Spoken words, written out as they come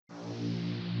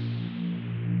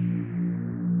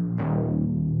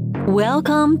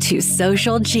Welcome to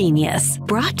Social Genius,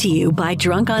 brought to you by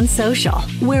Drunk on Social,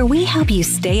 where we help you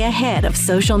stay ahead of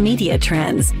social media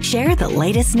trends, share the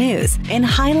latest news, and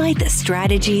highlight the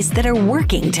strategies that are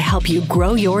working to help you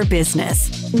grow your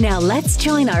business. Now let's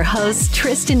join our hosts,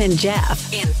 Tristan and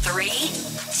Jeff, in 3,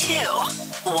 2,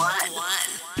 1.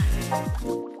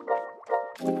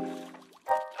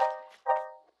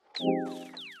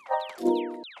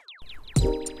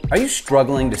 Are you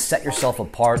struggling to set yourself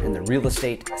apart in the real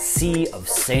estate sea of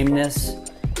sameness?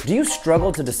 Do you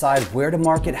struggle to decide where to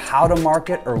market, how to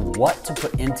market, or what to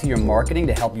put into your marketing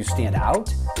to help you stand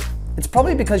out? It's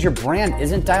probably because your brand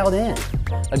isn't dialed in.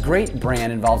 A great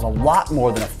brand involves a lot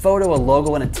more than a photo, a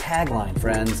logo, and a tagline,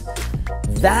 friends.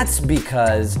 That's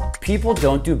because people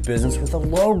don't do business with a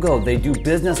logo. They do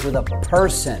business with a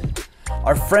person.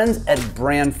 Our friends at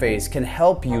BrandFace can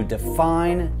help you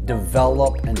define,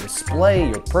 develop, and display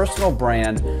your personal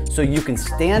brand so you can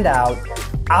stand out,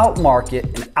 outmarket,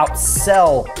 and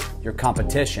outsell your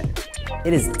competition.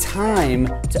 It is time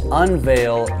to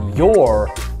unveil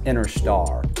your inner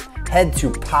star. Head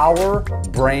to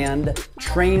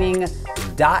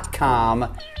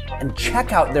powerbrandtraining.com and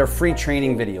check out their free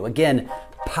training video. Again,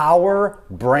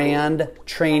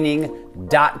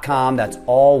 powerbrandtraining.com. That's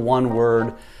all one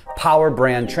word.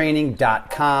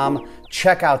 powerbrandtraining.com.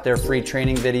 Check out their free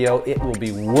training video. It will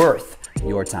be worth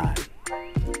your time.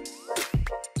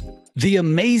 The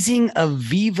amazing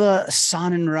Aviva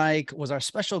Sonnenreich was our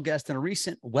special guest in a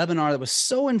recent webinar that was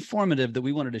so informative that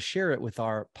we wanted to share it with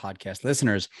our podcast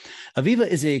listeners. Aviva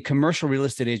is a commercial real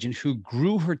estate agent who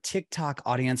grew her TikTok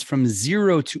audience from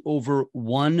 0 to over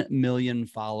 1 million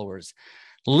followers.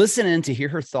 Listen in to hear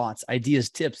her thoughts, ideas,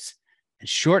 tips, and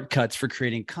shortcuts for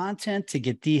creating content to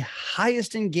get the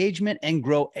highest engagement and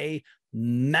grow a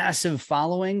massive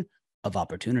following of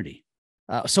opportunity.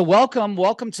 So welcome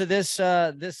to this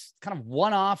this kind of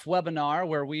one-off webinar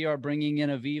where we are bringing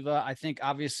in Aviva. I think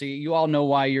obviously you all know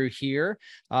why you're here,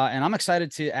 and I'm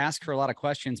excited to ask her a lot of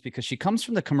questions because she comes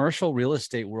from the commercial real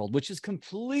estate world, which is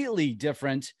completely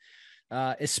different,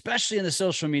 especially in the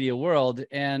social media world.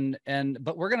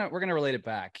 But we're gonna relate it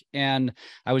back. And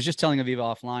I was just telling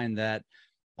Aviva offline that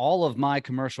all of my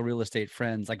commercial real estate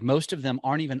friends, like most of them,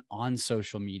 aren't even on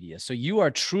social media. So you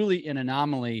are truly an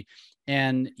anomaly,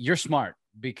 and you're smart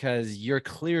because you're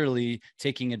clearly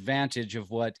taking advantage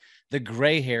of what the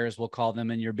gray hairs, we'll call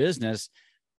them, in your business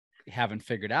haven't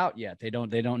figured out yet. They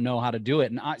don't know how to do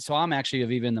it. And so I'm actually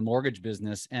Aviva in the mortgage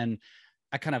business, and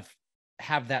I kind of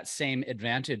have that same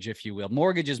advantage, if you will.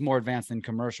 Mortgage is more advanced than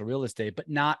commercial real estate, but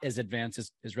not as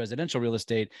advanced as residential real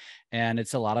estate. And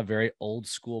it's a lot of very old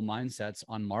school mindsets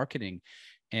on marketing.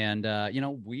 And, I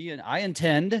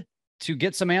intend to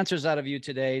get some answers out of you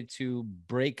today to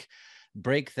break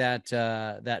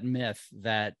that myth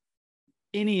that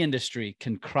any industry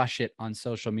can crush it on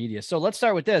social media. So let's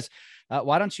start with this.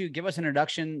 Why don't you give us an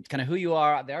introduction, kind of who you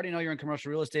are? They already know you're in commercial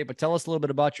real estate, but tell us a little bit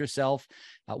about yourself.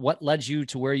 What led you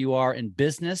to where you are in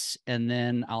business? And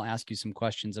then I'll ask you some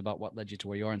questions about what led you to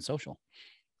where you are in social.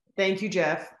 Thank you,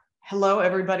 Jeff. Hello,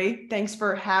 everybody. Thanks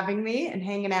for having me and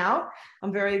hanging out.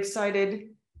 I'm very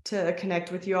excited to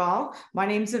connect with you all. My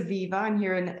name's Aviva. I'm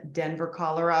here in Denver,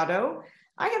 Colorado.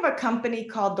 I have a company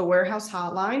called The Warehouse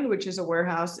Hotline, which is a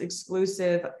warehouse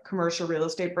exclusive commercial real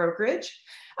estate brokerage.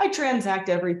 I transact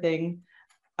everything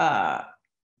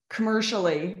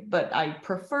commercially, but I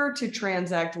prefer to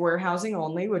transact warehousing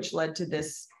only, which led to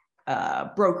this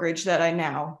brokerage that I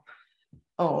now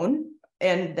own,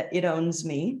 and it owns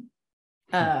me.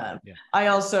 I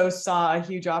also saw a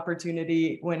huge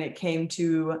opportunity when it came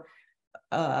to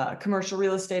commercial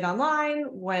real estate online,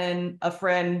 when a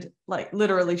friend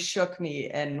literally shook me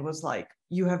and was like,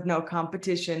 "You have no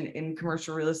competition in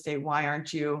commercial real estate. Why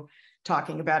aren't you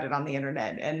talking about it on the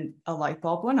internet?" And a light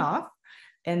bulb went off.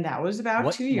 And that was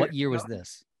about 2 years ago. What year was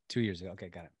this? 2 years ago. Okay,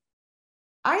 got it.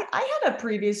 I had a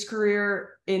previous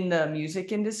career in the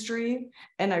music industry,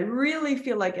 and I really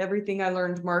feel like everything I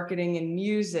learned marketing in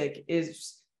music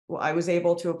I was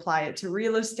able to apply it to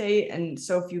real estate, and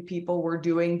so few people were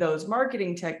doing those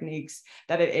marketing techniques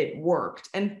that it worked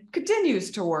and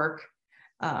continues to work.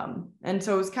 And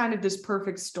so it was kind of this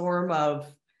perfect storm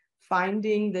of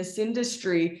finding this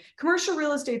industry. Commercial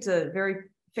real estate's a very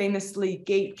famously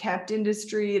gate-kept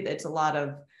industry. It's a lot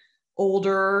of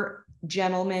older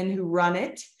gentlemen who run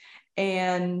it.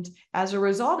 And as a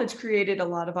result, it's created a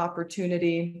lot of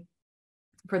opportunity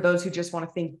for those who just want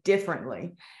to think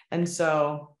differently. And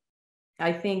so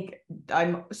I think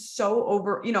I'm so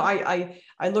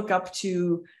I look up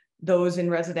to those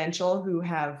in residential who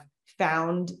have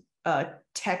found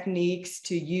techniques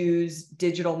to use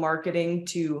digital marketing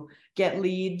to get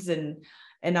leads and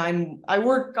And I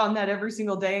work on that every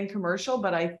single day in commercial,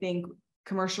 but I think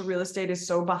commercial real estate is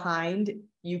so behind,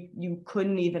 you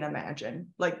couldn't even imagine.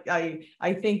 Like I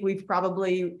think we've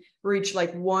probably reached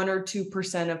like 1 or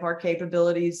 2% of our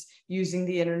capabilities using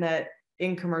the internet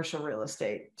in commercial real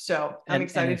estate. So I'm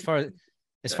excited. And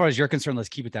as far as you're concerned, let's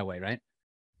keep it that way, right?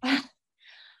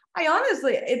 I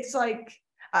honestly, it's like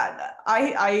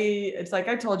it's like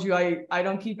I told you, I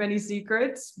don't keep any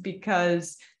secrets,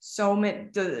 because so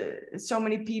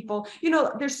many people,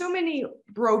 there's so many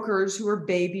brokers who are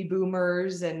baby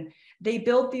boomers, and they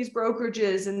built these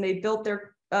brokerages and they built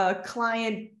their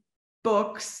client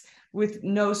books with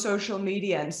no social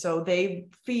media. And so they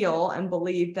feel and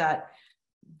believe that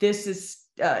this is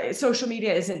social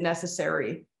media isn't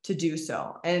necessary to do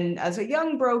so. And as a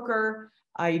young broker,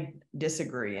 I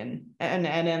disagree and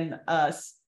am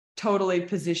totally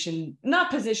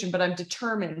but I'm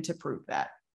determined to prove that.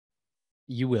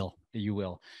 You will.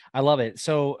 I love it.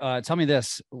 So tell me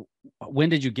this, when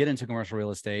did you get into commercial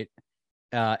real estate?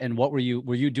 And what were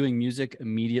you doing music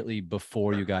immediately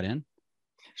before you got in?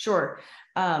 Sure.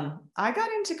 I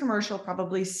got into commercial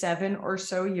probably 7 or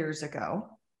so years ago.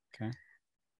 Okay.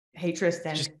 Hey,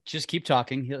 Tristan. Just keep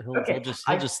talking. He'll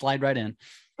just slide right in.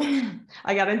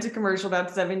 I got into commercial about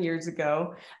 7 years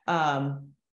ago.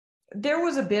 There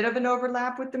was a bit of an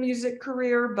overlap with the music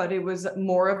career, but it was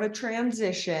more of a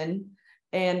transition.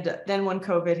 And then when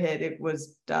COVID hit, it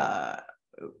was the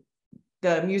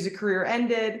music career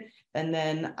ended. And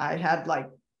then I had like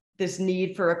this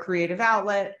need for a creative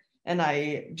outlet. And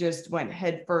I just went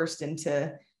headfirst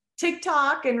into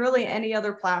TikTok, and really any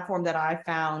other platform that I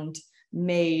found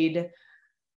made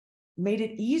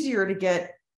it easier to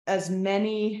get as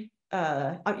many,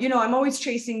 I'm always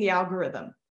chasing the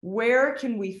algorithm. Where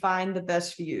can we find the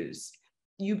best views?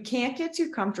 You can't get too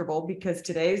comfortable, because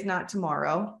today is not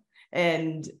tomorrow.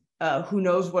 And who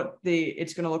knows what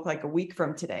it's going to look like a week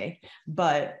from today.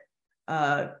 But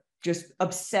just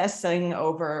obsessing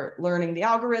over learning the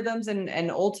algorithms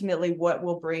and ultimately what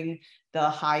will bring the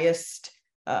highest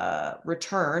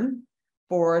return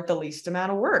for the least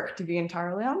amount of work, to be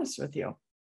entirely honest with you.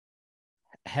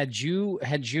 Had you,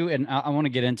 and I want to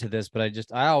get into this, but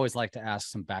I always like to ask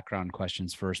some background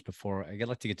questions first before I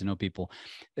like to get to know people.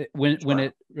 When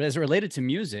it, as it related to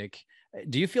music,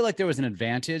 do you feel like there was an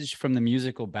advantage from the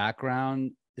musical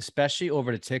background, especially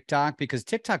over to TikTok? Because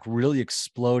TikTok really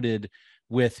exploded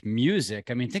with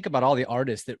music. I mean, think about all the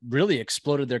artists that really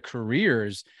exploded their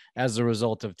careers as a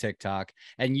result of TikTok.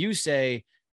 And you say,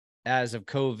 as of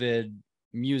COVID,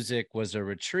 music was a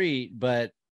retreat,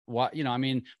 but why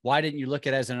didn't you look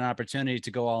at it as an opportunity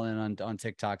to go all in on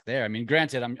TikTok there? I mean,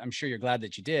 granted, I'm sure you're glad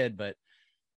that you did, but.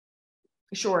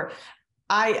 Sure.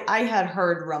 I had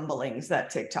heard rumblings that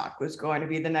TikTok was going to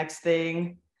be the next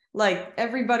thing. Like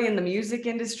everybody in the music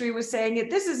industry was saying it.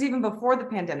 This is even before the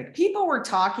pandemic. People were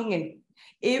talking, and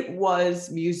it was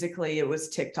Musical.ly, it was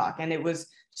TikTok, and it was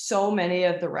so many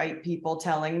of the right people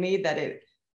telling me that it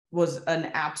was an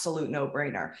absolute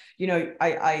no-brainer.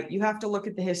 You have to look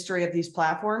at the history of these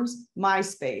platforms.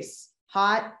 MySpace,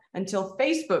 hot until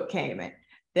Facebook came in.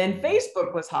 Then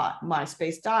Facebook was hot,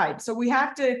 MySpace died. So we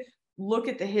have to look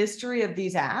at the history of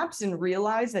these apps and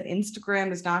realize that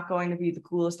Instagram is not going to be the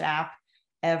coolest app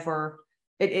ever.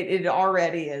 It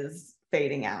already is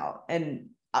fading out. And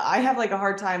I have like a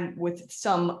hard time with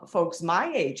some folks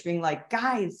my age being like,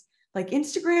 guys, like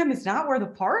Instagram is not where the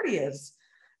party is.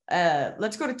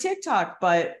 Let's go to TikTok,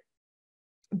 but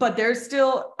there's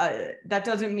still, that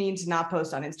doesn't mean to not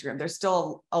post on Instagram. There's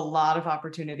still a lot of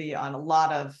opportunity on a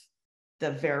lot of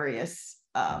the various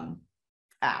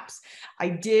apps.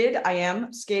 I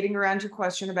am skating around your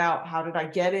question about how did I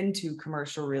get into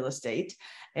commercial real estate?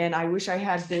 And I wish I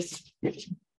had this,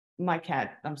 my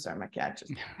cat just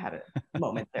had a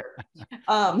moment there.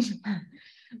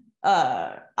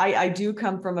 I do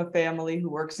come from a family who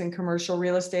works in commercial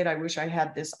real estate. I wish I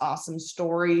had this awesome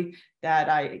story that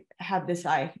I had this,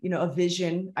 a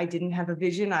vision. I didn't have a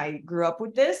vision. I grew up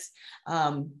with this,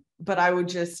 but I would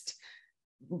just,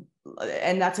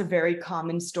 and that's a very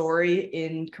common story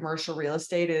in commercial real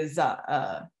estate, is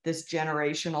this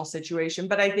generational situation.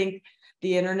 But I think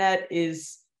the internet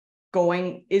is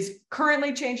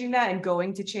currently changing that and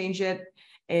going to change it.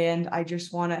 And I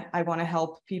want to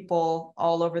help people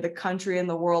all over the country and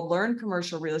the world learn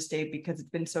commercial real estate, because it's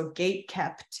been so gate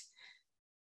kept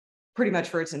pretty much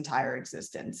for its entire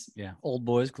existence. Yeah. Old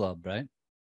boys club, right?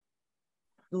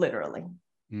 Literally.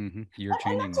 Mm-hmm. You're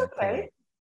changing that. Okay.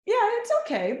 Yeah, it's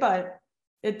okay. But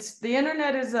the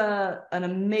internet is an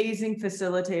amazing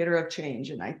facilitator of change.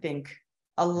 And I think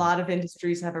a lot of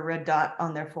industries have a red dot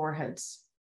on their foreheads.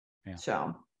 Yeah.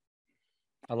 So.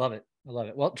 I love it. I love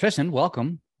it. Well, Tristan,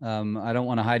 welcome. I don't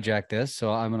want to hijack this,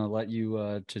 so I'm going to let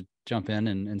you to jump in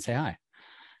and say hi.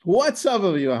 What's up,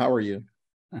 Aviva? How are you?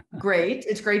 Great.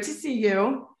 It's great to see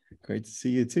you. Great to see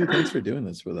you too. Thanks for doing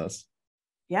this with us.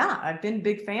 Yeah, I've been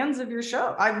big fans of your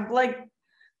show. I've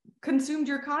consumed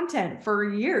your content for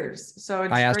years. So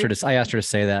it's I asked her to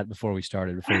say that before we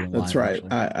started. That's right.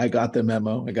 I got the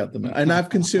memo. And I've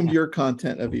consumed your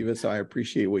content, Aviva, so I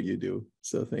appreciate what you do.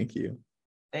 So thank you.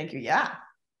 Thank you. Yeah.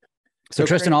 So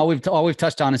Tristan, all we've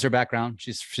touched on is her background.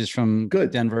 She's from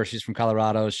Denver. She's from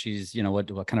Colorado. She's,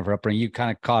 what kind of her upbringing, you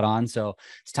kind of caught on. So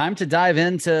it's time to dive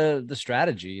into the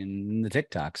strategy and the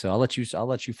TikTok. So I'll let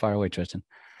you fire away, Tristan.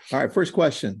 All right. First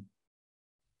question.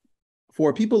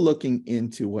 For people looking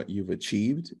into what you've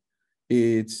achieved,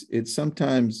 it's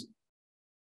sometimes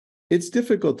it's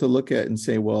difficult to look at and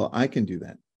say, well, I can do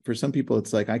that. For some people,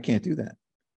 it's like, I can't do that.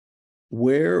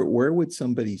 Where would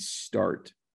somebody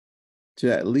start to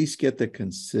at least get the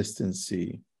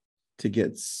consistency to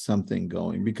get something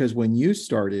going? Because when you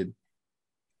started,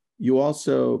 you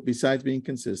also, besides being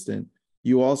consistent,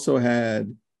 you also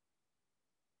had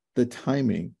the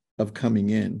timing of coming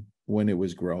in when it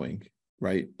was growing,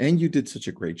 right? And you did such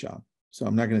a great job. So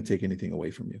I'm not going to take anything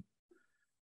away from you.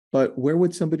 But where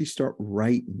would somebody start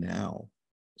right now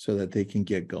so that they can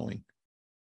get going?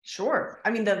 Sure.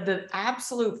 I mean, the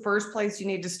absolute first place you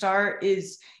need to start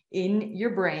is in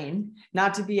your brain,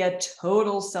 not to be a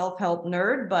total self-help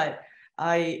nerd, but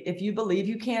if you believe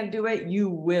you can't do it, you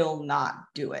will not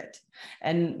do it.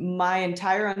 And my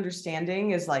entire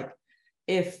understanding is like,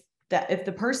 if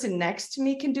the person next to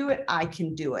me can do it, I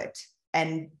can do it.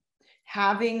 And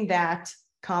having that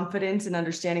confidence and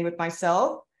understanding with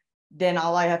myself, then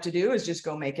all I have to do is just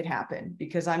go make it happen,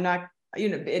 because I'm not,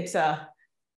 it's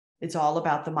all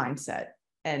about the mindset,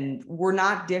 and we're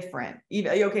not different.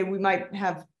 Okay, we might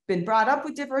have been brought up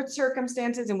with different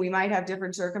circumstances, and we might have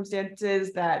different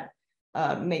circumstances that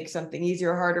make something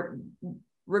easier or harder.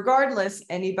 Regardless,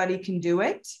 anybody can do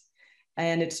it.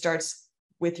 And it starts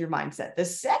with your mindset. The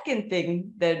second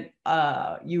thing that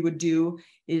you would do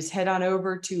is head on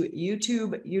over to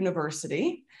YouTube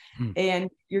University, and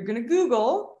you're going to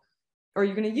Google, or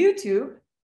you're going to YouTube,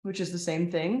 which is the same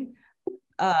thing,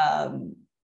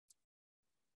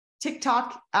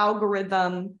 TikTok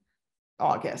algorithm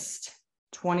August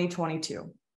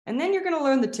 2022. And then you're going to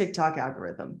learn the TikTok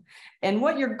algorithm. And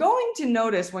what you're going to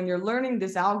notice when you're learning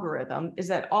this algorithm is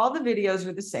that all the videos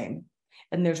are the same.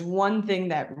 And there's one thing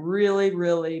that really,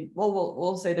 really,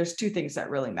 we'll say there's two things that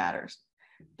really matters.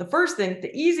 The first thing,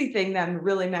 the easy thing that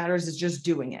really matters is just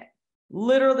doing it.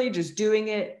 Literally just doing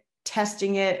it,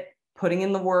 testing it, putting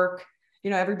in the work.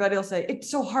 Everybody will say, it's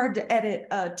so hard to edit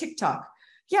TikTok.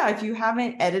 Yeah, if you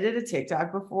haven't edited a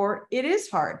TikTok before, it is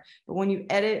hard. But when you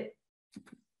edit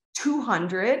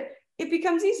 200, it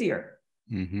becomes easier.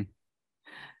 Mm-hmm.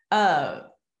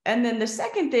 And then the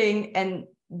second thing, and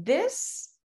this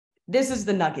is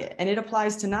the nugget, and it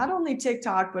applies to not only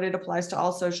TikTok, but it applies to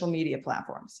all social media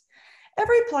platforms.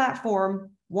 Every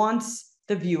platform wants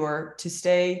the viewer to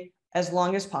stay as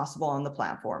long as possible on the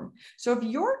platform. So if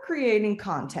you're creating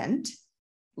content,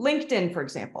 LinkedIn, for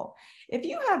example, if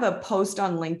you have a post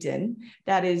on LinkedIn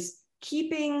that is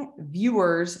keeping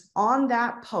viewers on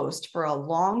that post for a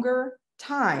longer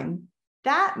time,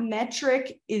 that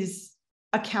metric is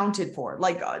accounted for.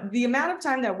 Like the amount of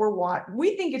time that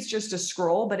we think it's just a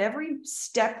scroll, but every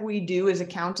step we do is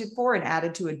accounted for and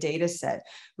added to a data set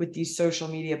with these social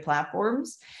media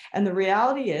platforms. And the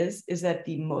reality is that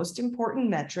the most important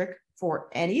metric for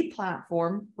any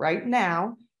platform right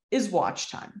now is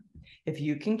watch time. If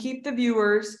you can keep the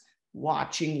viewers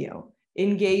watching you,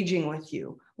 engaging with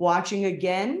you, watching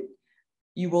again,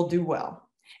 you will do well.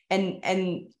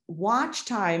 And watch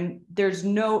time, there's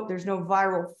no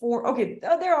viral okay,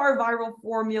 there are viral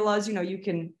formulas. You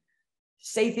can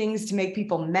say things to make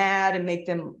people mad and make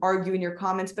them argue in your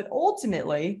comments, but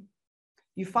ultimately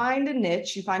you find a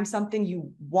niche, you find something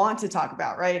you want to talk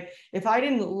about, right? If I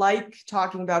didn't like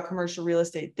talking about commercial real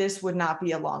estate, this would not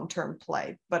be a long-term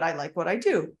play, but I like what I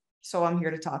do, so I'm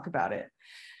here to talk about it.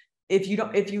 If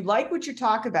you like what you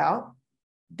talk about,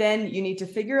 then you need to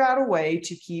figure out a way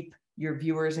to keep your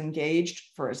viewers engaged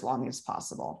for as long as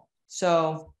possible.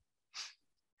 So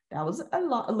that was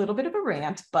a little bit of a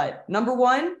rant, but number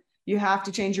one, you have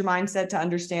to change your mindset to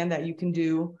understand that you can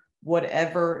do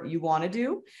whatever you want to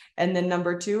do. And then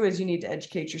number two is you need to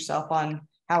educate yourself on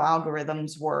how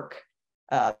algorithms work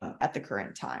at the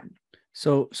current time.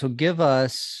 So give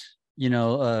us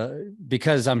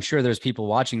because I'm sure there's people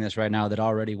watching this right now that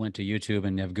already went to YouTube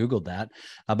and have Googled that.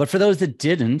 But for those that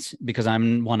didn't, because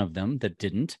I'm one of them that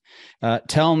didn't,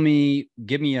 give me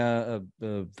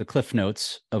the cliff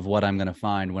notes of what I'm going to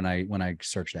find when I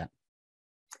search that.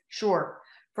 Sure.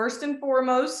 First and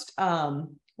foremost,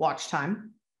 watch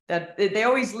time. That they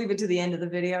always leave it to the end of the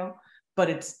video, but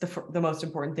it's the most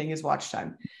important thing is watch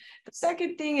time. The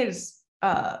second thing is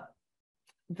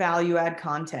value add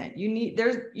content.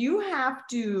 You have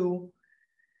to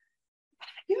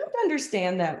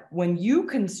understand that when you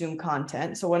consume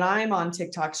content. So when I'm on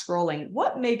TikTok scrolling,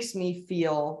 what makes me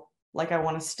feel like I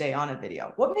want to stay on a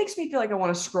video? What makes me feel like I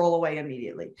want to scroll away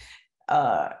immediately?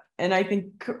 And I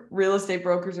think real estate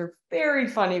brokers are very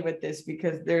funny with this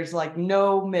because there's like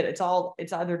no mid. It's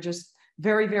either just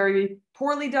very, very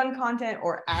poorly done content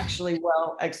or actually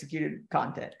well executed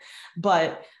content.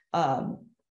 But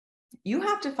you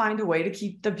have to find a way to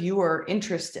keep the viewer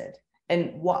interested.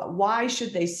 And why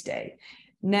should they stay?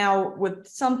 Now, with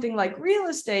something like real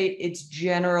estate, it's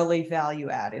generally value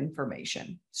add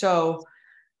information. So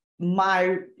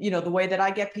the way that I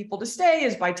get people to stay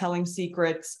is by telling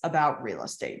secrets about real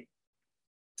estate.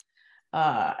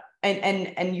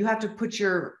 And you have to put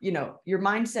your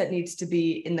mindset needs to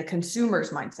be in the consumer's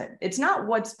mindset. It's not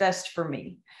what's best for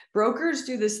me. Brokers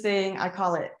do this thing, I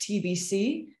call it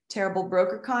TBC, terrible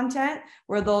broker content,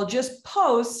 where they'll just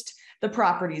post the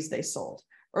properties they sold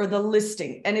or the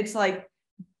listing. And it's like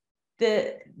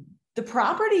the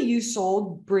property you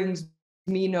sold brings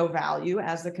me no value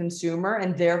as the consumer,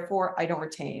 and therefore I don't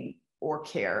retain or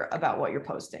care about what you're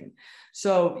posting.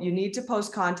 So you need to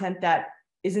post content that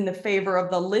is in the favor of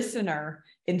the listener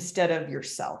instead of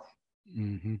yourself.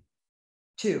 Mm-hmm.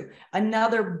 Two,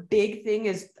 another big thing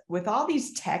is with all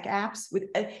these tech apps,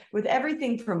 with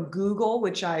everything from Google,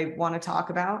 which I want to talk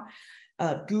about,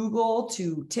 Google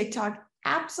to TikTok,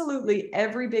 absolutely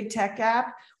every big tech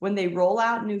app, when they roll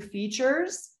out new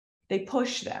features, they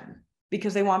push them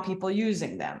because they want people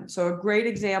using them. So a great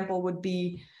example would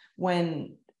be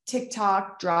when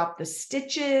TikTok dropped the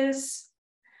stitches.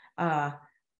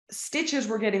 Stitches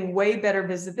were getting way better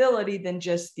visibility than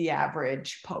just the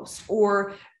average post.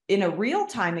 Or in a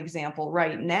real-time example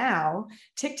right now,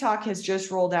 TikTok has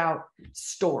just rolled out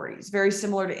stories, very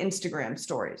similar to Instagram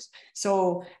stories.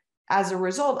 So as a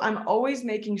result, I'm always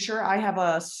making sure I have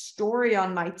a story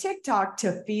on my TikTok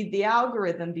to feed the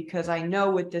algorithm because I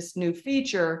know with this new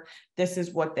feature, this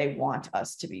is what they want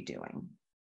us to be doing.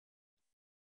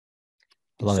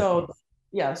 So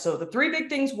the three big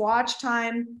things: watch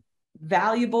time,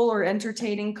 valuable or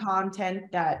entertaining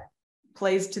content that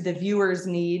plays to the viewer's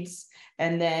needs,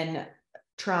 and then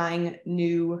trying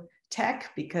new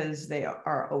tech because they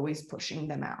are always pushing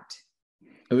them out.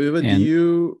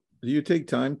 Do you take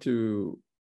time to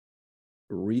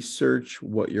research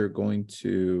what you're going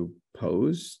to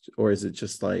post, or is it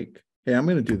just like, hey, I'm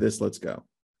going to do this, let's go?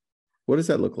 What does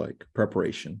that look like?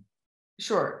 Preparation?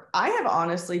 Sure. I have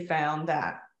honestly found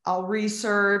that I'll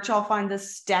research, I'll find the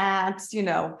stats,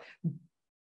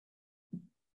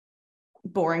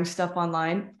 boring stuff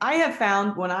online. I have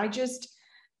found when I just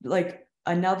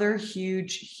another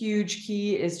huge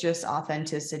key is just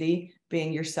authenticity,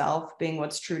 being yourself, being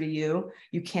what's true to you.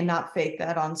 You cannot fake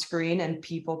that on screen and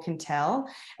people can tell.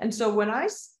 And so when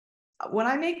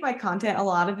I make my content, a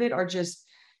lot of it are just,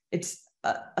 it's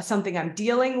something I'm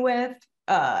dealing with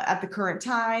at the current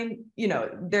time.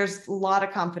 There's a lot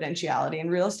of confidentiality in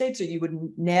real estate. So you would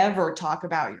never talk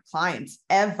about your clients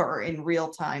ever in real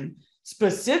time,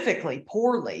 specifically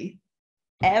poorly,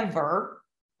 ever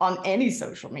on any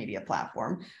social media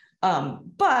platform.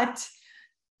 But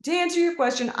to answer your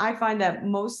question, I find that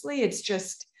mostly it's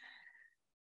just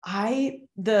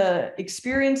the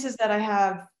experiences that I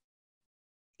have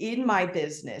in my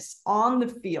business on the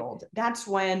field, that's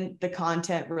when the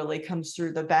content really comes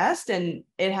through the best. And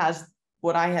it has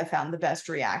what I have found the best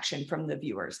reaction from the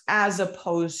viewers, as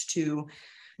opposed to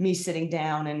me sitting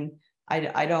down, and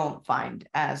I don't find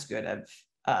as good of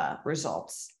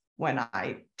results when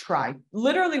I try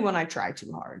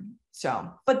too hard.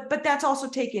 So, but that's also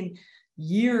taken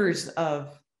years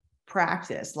of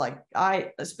practice. Like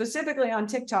specifically on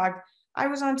TikTok, I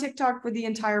was on TikTok for the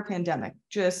entire pandemic,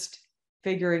 just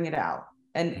figuring it out.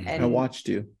 And I watched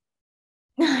you.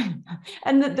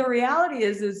 And the reality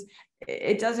is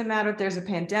it doesn't matter if there's a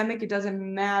pandemic. It doesn't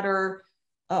matter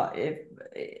if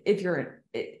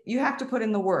you have to put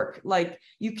in the work. Like,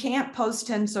 you can't post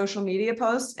 10 social media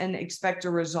posts and expect a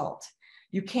result.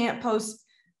 You can't post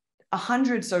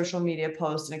 100 social media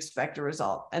posts and expect a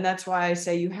result. And that's why I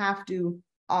say you have to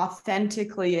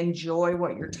authentically enjoy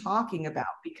what you're talking about,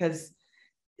 because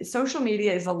social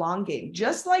media is a long game,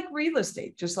 just like real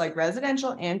estate, just like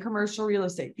residential and commercial real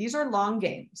estate. These are long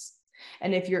games.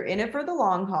 And if you're in it for the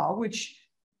long haul, which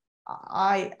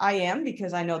I am,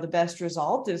 because I know the best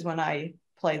result is when I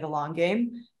play the long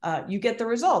game, you get the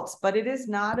results. But it is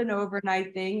not an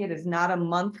overnight thing. It is not a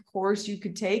month course you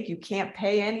could take. You can't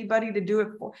pay anybody to do it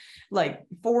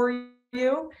for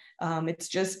you.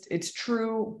 It's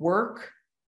true work,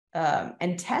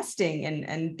 and testing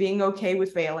and being okay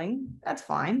with failing. That's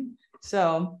fine.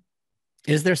 So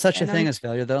is there such a thing as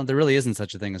failure, though? There really isn't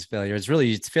such a thing as failure.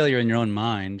 It's failure in your own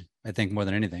mind, I think, more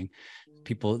than anything.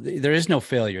 There is no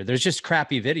failure. There's just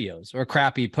crappy videos or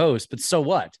crappy posts, but so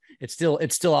what? It still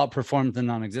outperformed the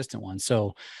non-existent one.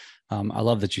 So I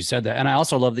love that you said that. And I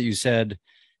also love that you said,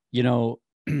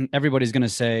 everybody's going to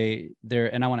say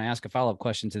there, and I want to ask a follow-up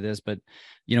question to this, but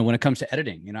when it comes to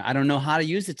editing, I don't know how to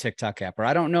use the TikTok app, or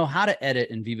I don't know how to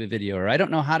edit in Viva Video, or I don't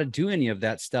know how to do any of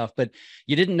that stuff, but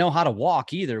you didn't know how to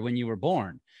walk either when you were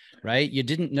born, right? You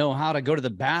didn't know how to go to the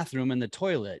bathroom and the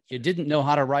toilet. You didn't know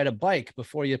how to ride a bike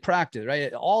before you practice,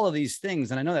 right? All of these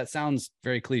things. And I know that sounds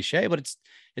very cliche, but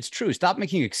it's true. Stop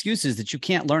making excuses that you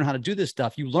can't learn how to do this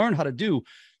stuff. You learn how to do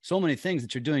so many things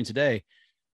that you're doing today.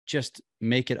 Just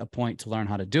make it a point to learn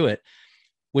how to do it,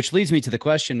 which leads me to the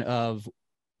question of,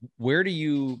 where do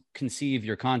you conceive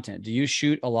your content? Do you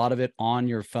shoot a lot of it on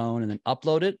your phone and then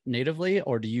upload it natively,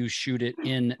 or do you shoot it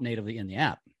natively in the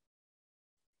app?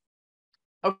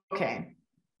 Okay.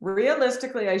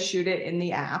 Realistically, I shoot it in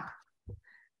the app.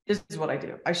 This is what I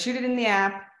do. I shoot it in the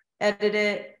app, edit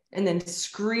it, and then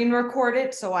screen record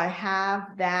it. So I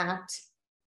have that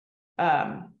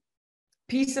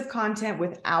piece of content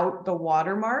without the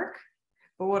watermark.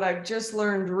 But what I've just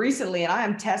learned recently, and I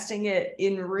am testing it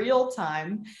in real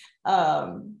time,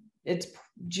 it's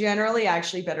generally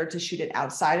actually better to shoot it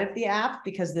outside of the app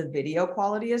because the video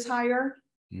quality is higher,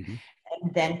 and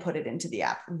then put it into the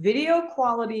app. Video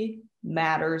quality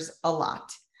matters a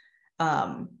lot.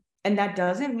 And that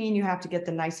doesn't mean you have to get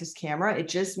the nicest camera. It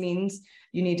just means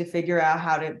you need to figure out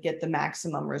how to get the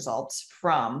maximum results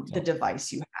from the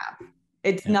device you have.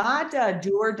 It's not a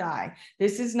do or die.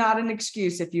 This is not an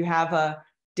excuse if you have a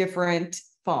different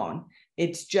phone.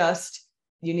 It's just,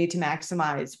 you need to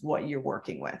maximize what you're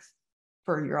working with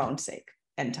for your own sake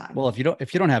and time. Well, if you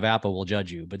don't have Apple, we'll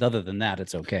judge you. But other than that,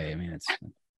 it's okay. I mean, it's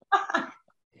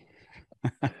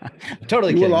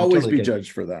totally. You will always be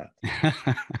judged for that.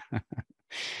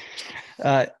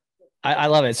 I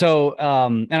love it. So,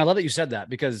 and I love that you said that,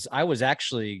 because I was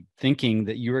actually thinking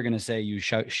that you were going to say you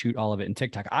shoot all of it in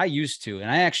TikTok. I used to, and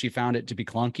I actually found it to be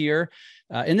clunkier.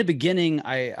 In the beginning,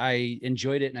 I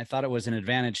enjoyed it and I thought it was an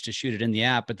advantage to shoot it in the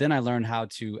app, but then I learned how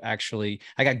to I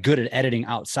got good at editing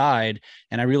outside,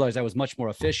 and I realized I was much more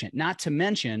efficient. Not to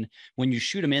mention, when you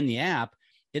shoot them in the app,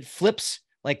 it flips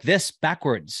like this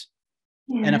backwards.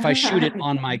 And if I shoot it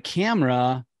on my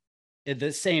camera,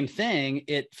 the same thing,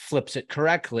 it flips it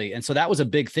correctly. And so that was a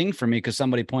big thing for me, because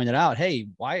somebody pointed out, hey,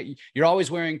 why you're always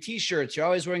wearing t-shirts, you're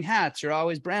always wearing hats, you're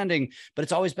always branding, but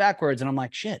it's always backwards. And I'm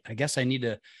like, shit, I guess I need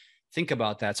to think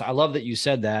about that. So I love that you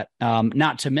said that.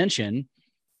 Not to mention,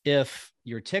 if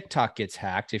your TikTok gets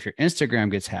hacked, if your Instagram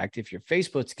gets hacked, if your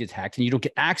Facebook gets hacked and you don't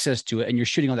get access to it and you're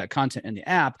shooting all that content in the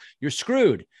app, you're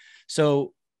screwed.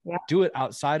 So do it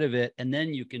outside of it, and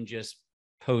then you can just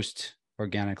post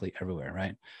organically everywhere,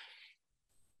 right?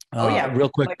 Real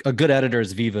quick, a good editor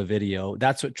is Viva Video.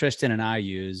 That's what Tristan and I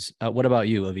use. What about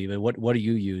you, Aviva? What do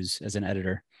you use as an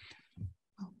editor?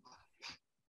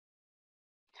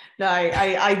 No,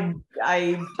 I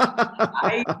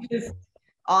just,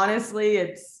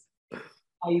 honestly,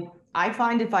 I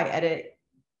find if I edit,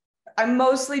 I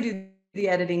mostly do the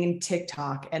editing in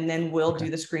TikTok, and then we'll do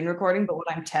the screen recording. But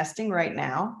what I'm testing right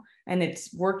now, and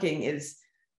it's working, is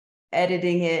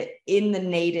editing it in the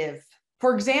native.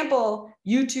 For example,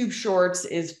 YouTube Shorts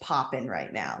is popping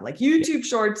right now. Like YouTube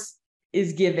Shorts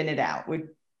is giving it out. We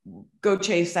go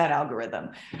chase that algorithm.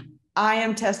 I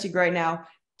am testing right now.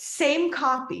 Same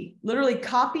copy, literally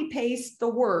copy paste the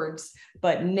words,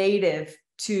 but native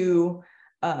to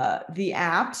the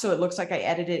app. So it looks like I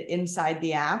edited it inside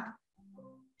the app.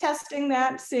 Testing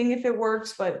that, seeing if it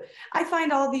works. But I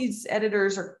find all these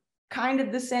editors are kind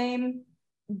of the same,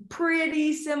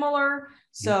 pretty similar.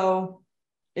 So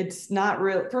it's not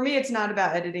real for me. It's not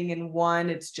about editing in one.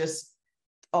 It's just,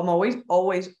 I'm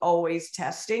always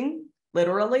testing,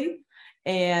 literally.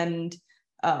 And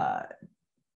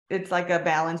it's like a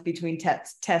balance between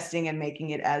testing and making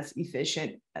it as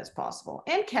efficient as possible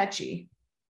and catchy.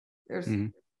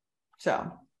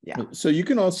 So you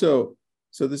can also,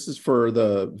 so this is for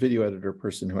the video editor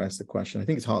person who asked the question. I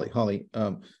think it's Holly.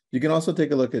 You can also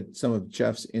take a look at some of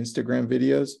Jeff's Instagram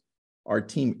videos. our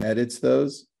team edits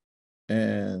those,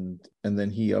 and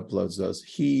then he uploads those.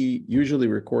 He usually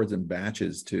records in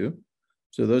batches too.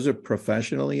 So those are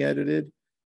professionally edited.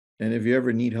 And if you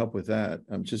ever need help with that,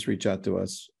 just reach out to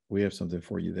us. We have something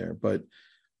for you there. But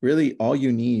really, all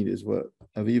you need is what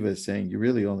Aviva is saying. You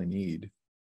really only need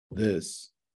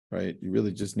this, right? You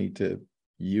really just need to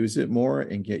use it more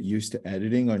and get used to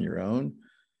editing on your own.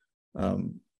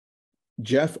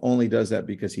 Jeff only does that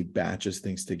because he batches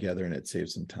things together and it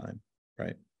saves him time,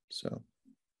 right? So,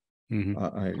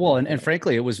 well, and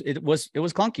frankly, it was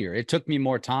clunkier. It took me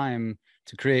more time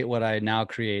to create what I now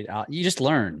create. You just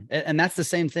learn, and that's the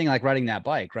same thing like riding that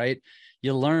bike, right?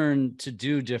 You learn to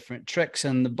do different tricks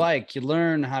on the bike. You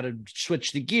learn how to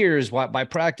switch the gears by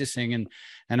practicing,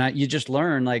 and you just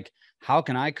learn like, how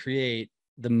can I create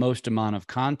the most amount of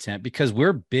content? Because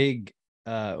we're big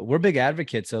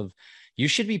advocates of, you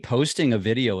should be posting a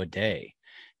video a day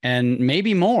and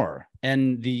maybe more.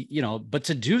 And but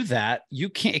to do that,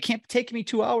 it can't take me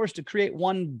 2 hours to create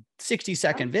one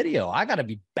 60-second video. I got to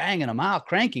be banging them out,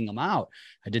 cranking them out.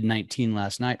 I did 19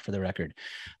 last night for the record.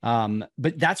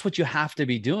 But that's what you have to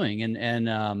be doing.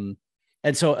 And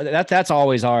so that's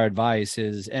always our advice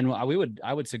is, and I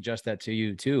would suggest that to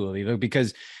you too, Aviva,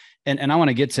 because, and I want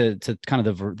to get to kind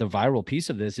of the viral piece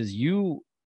of this is you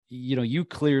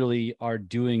clearly are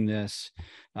doing this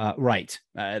right.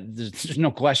 There's no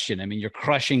question. I mean, you're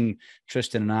crushing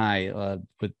Tristan and I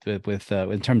with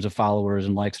in terms of followers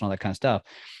and likes and all that kind of stuff.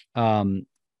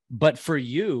 But for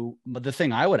you, the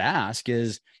thing I would ask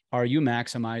is, are you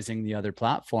maximizing the other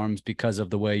platforms because of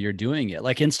the way you're doing it?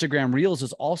 Like Instagram Reels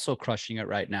is also crushing it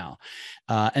right now.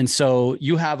 And so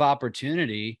you have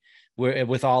opportunity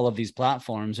with all of these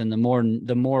platforms, and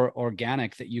the more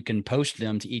organic that you can post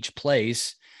them to each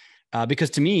place. Because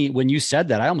to me, when you said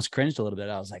that, I almost cringed a little bit.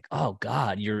 I was like, oh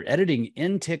God, you're editing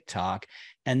in TikTok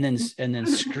and then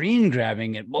screen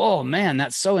grabbing it. Oh man,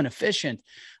 that's so inefficient.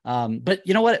 But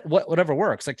you know what, whatever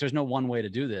works. Like there's no one way to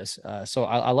do this. So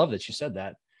I love that you said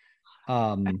that.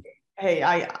 Hey,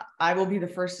 I will be the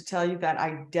first to tell you that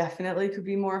I definitely could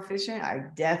be more efficient. I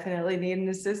definitely need an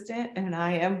assistant, and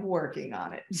I am working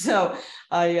on it. So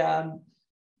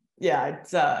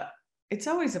it's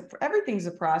always everything's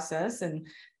a process. And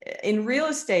in real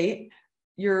estate,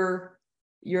 you're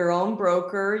your own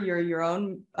broker, you're your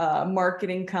own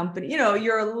marketing company,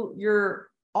 you're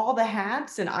all the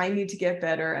hats, and I need to get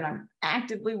better. And I'm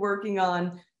actively working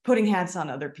on putting hats on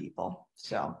other people.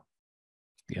 So.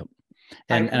 Yep.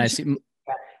 And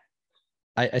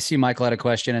I see Michael had a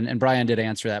question, and Brian did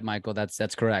answer that. Michael,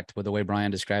 that's correct with the way Brian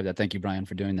described that. Thank you, Brian,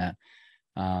 for doing that.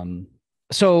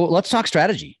 So let's talk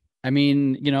strategy. I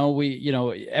mean,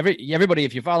 everybody,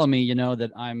 if you follow me, you know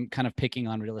that I'm kind of picking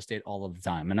on real estate all of the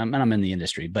time, and I'm in the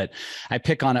industry, but I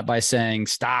pick on it by saying,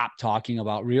 stop talking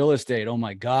about real estate. Oh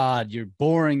my God, you're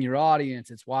boring your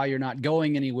audience. It's why you're not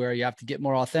going anywhere. You have to get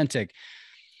more authentic.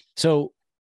 So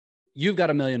you've got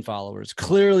 1 million followers.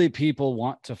 Clearly people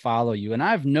want to follow you. And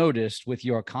I've noticed with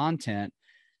your content,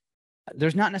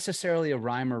 there's not necessarily a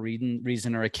rhyme or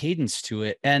reason or a cadence to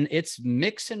it. And it's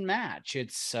mix and match.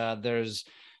 It's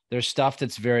there's stuff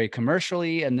that's very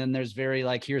commercially, and then there's very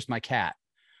like, here's my cat,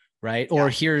 right? Yeah. Or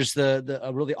here's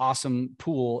a really awesome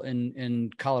pool in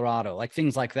Colorado, like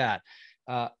things like that.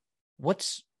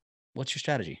 What's your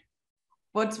strategy?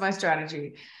 What's my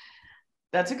strategy?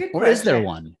 That's a good question. Or is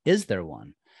there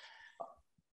one?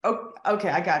 Oh, okay.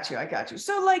 I got you.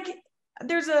 So like,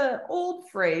 there's an old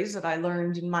phrase that I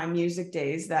learned in my music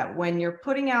days that when you're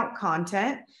putting out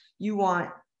content, you want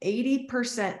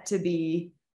 80% to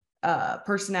be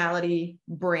personality,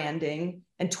 branding,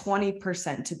 and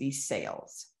 20% to be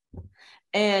sales.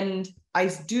 And I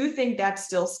do think that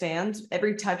still stands.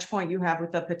 Every touch point you have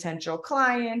with a potential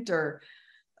client or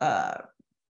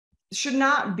should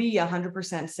not be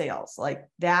 100% sales. Like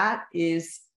that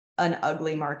is an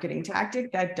ugly marketing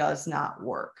tactic that does not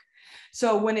work.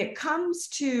 So when it comes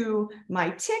to my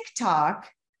TikTok,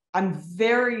 I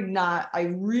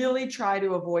really try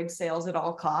to avoid sales at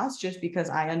all costs, just because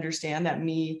I understand that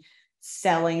me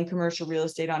selling commercial real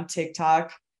estate on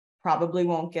TikTok probably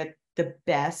won't get the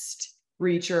best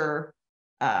reach or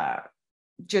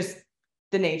just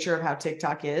the nature of how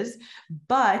TikTok is.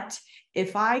 But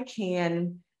if I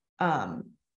can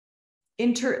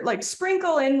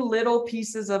sprinkle in little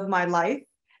pieces of my life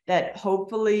that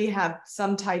hopefully have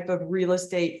some type of real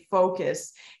estate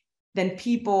focus, then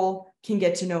people can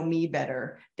get to know me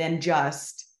better than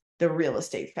just the real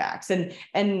estate facts. And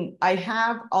I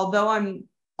have, although I'm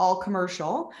all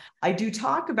commercial, I do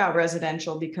talk about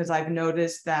residential because I've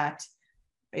noticed that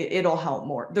it'll help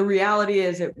more. The reality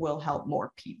is it will help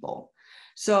more people.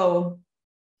 So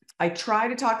I try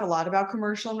to talk a lot about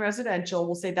commercial and residential.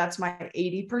 We'll say that's my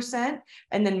 80%.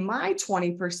 And then my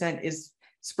 20% is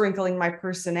sprinkling my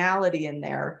personality in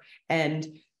there and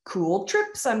cool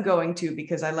trips I'm going to,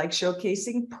 because I like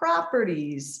showcasing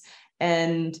properties.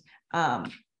 And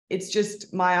it's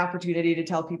just my opportunity to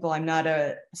tell people I'm not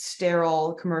a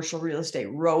sterile commercial real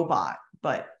estate robot,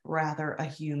 but rather a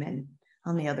human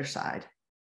on the other side.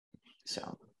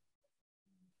 So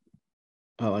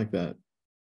I like that.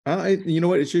 You know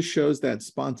what? It just shows that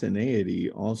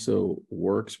spontaneity also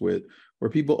works with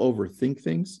where people overthink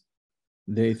things.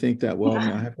 They think that, well,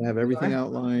 I have to have everything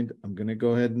outlined. I'm going to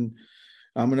go ahead and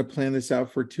I'm going to plan this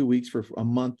out for 2 weeks, for a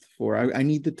month, I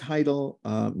need the title.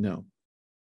 No,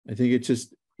 I think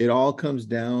it all comes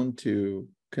down to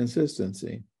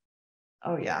consistency.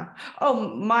 Oh yeah.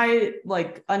 Oh, my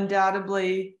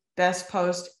undoubtedly best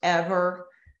post ever,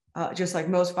 just like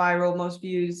most viral, most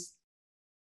views.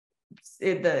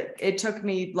 It took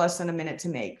me less than a minute to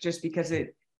make, just because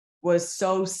it was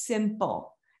so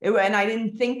simple. And I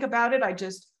didn't think about it. I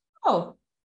just,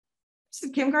 it's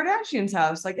Kim Kardashian's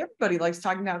house. Like, everybody likes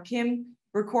talking about Kim.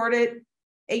 Record it,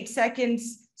 8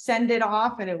 seconds, send it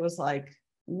off. And it was like,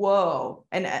 whoa.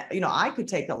 And, I could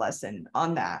take a lesson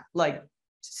on that. Like,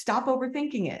 stop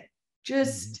overthinking it.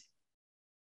 Just,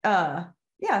 be a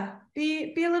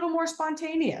little more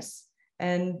spontaneous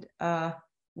and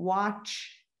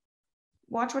watch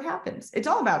what happens. It's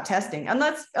all about testing,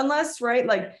 unless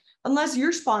right, unless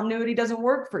your spontaneity doesn't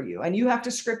work for you and you have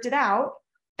to script it out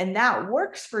and that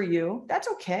works for you, that's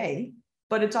okay.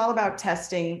 But it's all about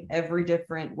testing every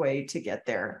different way to get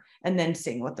there and then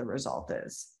seeing what the result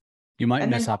is. You might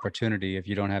miss opportunity if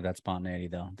you don't have that spontaneity,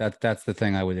 though. That's the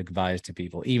thing I would advise to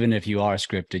people. Even if you are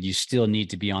scripted, you still need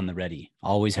to be on the ready.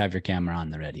 Always have your camera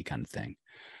on the ready, kind of thing.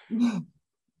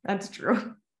 That's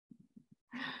true.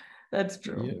 That's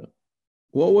true. Yeah.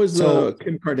 What was the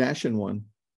Kim Kardashian one?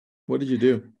 What did you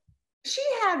do? She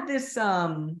had this,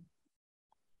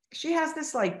 she has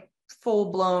this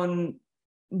full-blown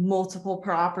multiple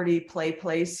property play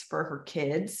place for her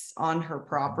kids on her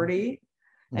property.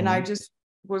 Mm-hmm. And I just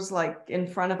was in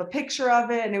front of a picture of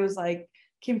it. And it was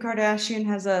Kim Kardashian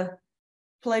has a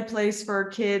play place for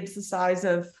kids the size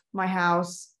of my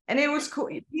house. And it was cool.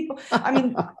 People, I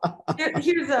mean,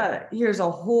 here's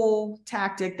a whole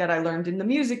tactic that I learned in the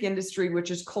music industry, which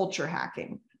is culture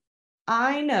hacking.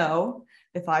 I know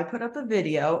if I put up a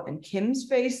video and Kim's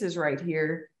face is right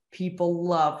here, people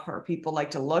love her. People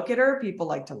like to look at her. People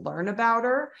like to learn about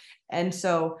her. And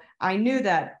so I knew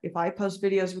that if I post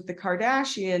videos with the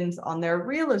Kardashians on their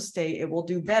real estate, it will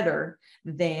do better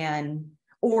than,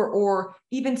 or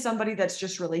even somebody that's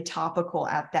just really topical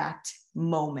at that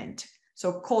moment.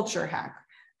 So culture hack,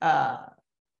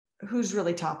 who's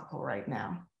really topical right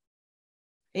now?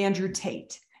 Andrew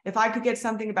Tate. If I could get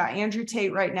something about Andrew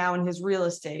Tate right now in his real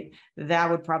estate, that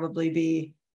would probably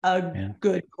be a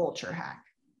good culture hack.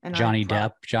 And Johnny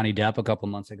Depp a couple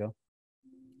months ago.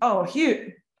 Oh,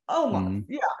 huge. Oh,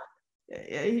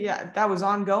 yeah. That was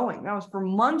ongoing. That was for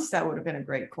months. That would have been a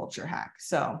great culture hack.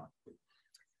 So.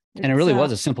 And it really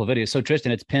was a simple video. So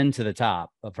Tristan, it's pinned to the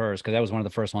top of hers, because that was one of the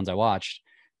first ones I watched.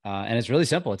 And it's really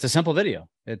simple. It's a simple video.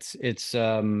 It's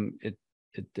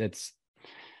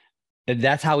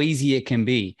that's how easy it can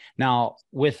be. Now,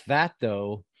 with that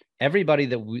though, everybody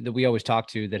that we always talk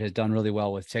to that has done really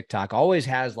well with TikTok always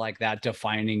has that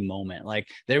defining moment.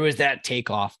 There was that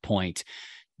takeoff point.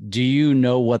 Do you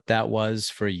know what that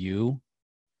was for you?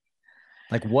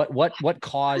 What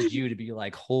caused you to be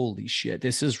holy shit,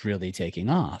 this is really taking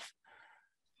off?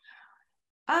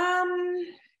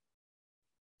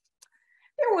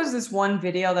 There was this one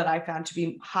video that I found to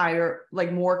be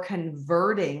more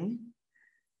converting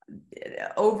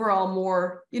overall,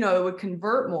 more, it would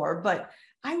convert more. But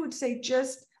I would say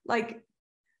just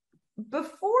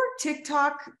before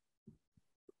TikTok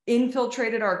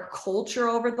infiltrated our culture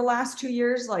over the last 2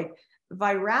 years,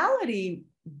 virality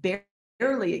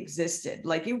barely existed.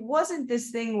 It wasn't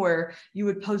this thing where you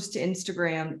would post to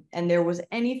Instagram and there was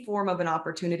any form of an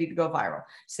opportunity to go viral.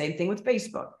 Same thing with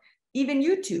Facebook. Even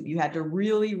YouTube, you had to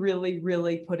really, really,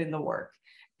 really put in the work.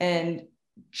 And,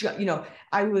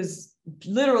 I was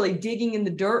literally digging in the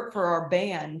dirt for our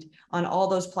band on all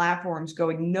those platforms,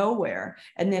 going nowhere.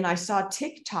 And then I saw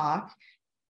TikTok.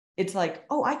 It's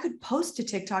I could post to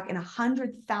TikTok and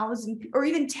 100,000 or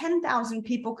even 10,000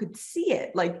 people could see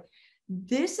it.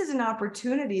 This is an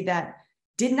opportunity that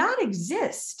did not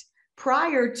exist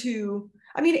prior to,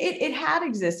 it had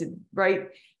existed, right?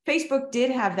 Facebook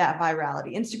did have that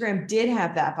virality. Instagram did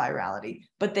have that virality,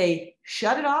 but they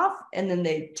shut it off and then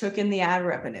they took in the ad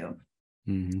revenue.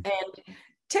 Mm-hmm. And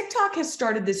TikTok has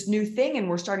started this new thing, and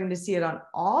we're starting to see it on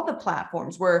all the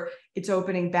platforms where it's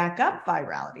opening back up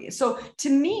virality. So to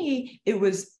me, it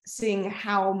was seeing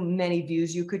how many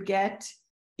views you could get,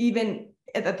 even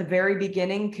at the very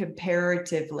beginning,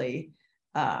 comparatively,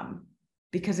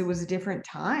 because it was a different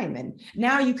time. And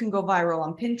now you can go viral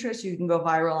on Pinterest, you can go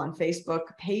viral on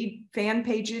Facebook paid fan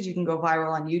pages, you can go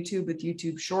viral on YouTube with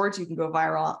YouTube Shorts, you can go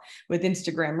viral with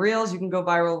Instagram Reels, you can go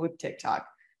viral with TikTok.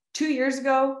 2 years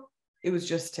ago, it was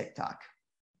just TikTok.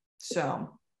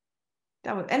 So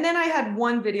that was, and then I had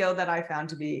one video that I found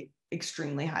to be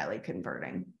extremely highly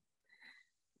converting,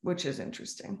 which is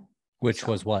interesting. Which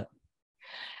was what?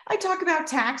 I talk about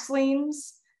tax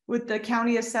liens with the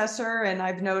county assessor, and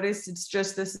I've noticed it's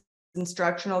just this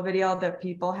instructional video that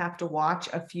people have to watch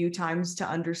a few times to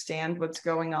understand what's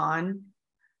going on.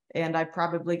 And I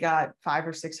probably got 500,000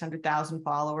 or 600,000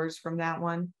 followers from that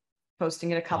one, posting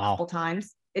it a couple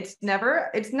times. It's not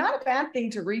a bad thing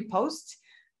to repost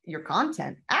your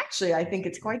content. Actually, I think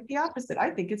it's quite the opposite.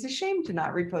 I think it's a shame to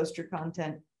not repost your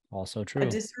content. Also true. A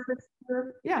disservice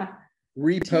yeah.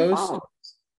 Repost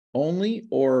only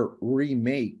or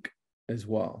remake as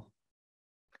well?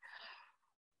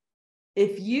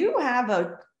 If you have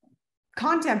a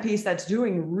content piece that's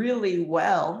doing really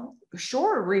well,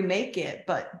 sure, remake it,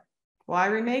 but why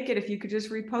remake it if you could just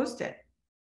repost it?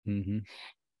 Mm-hmm.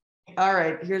 All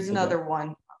right, here's another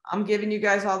one. I'm giving you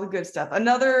guys all the good stuff.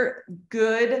 Another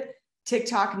good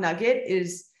TikTok nugget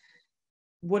is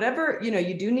whatever,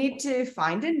 you do need to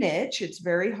find a niche. It's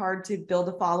very hard to build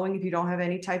a following if you don't have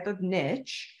any type of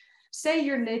niche. Say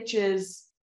your niche is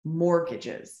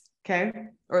mortgages, okay?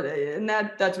 And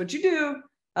that's what you do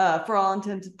for all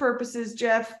intents and purposes,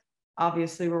 Jeff.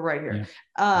 Obviously, we're right here.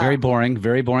 Yeah. Very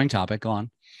boring topic. Go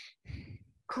on.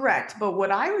 Correct. But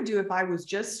what I would do if I was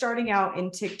just starting out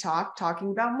in TikTok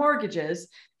talking about mortgages is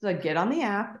I'd get on the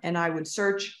app and I would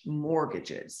search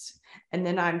mortgages. And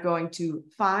then I'm going to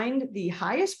find the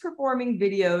highest performing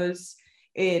videos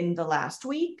in the last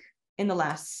week, in the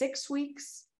last 6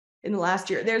 weeks, in the last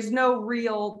year. There's no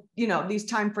real, these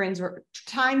time frames are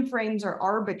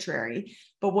arbitrary.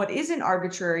 But what isn't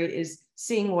arbitrary is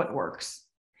seeing what works.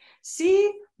 See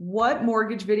what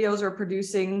mortgage videos are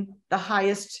producing the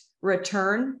highest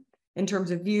return in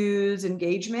terms of views,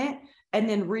 engagement, and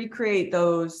then recreate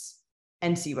those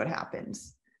and see what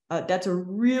happens. That's a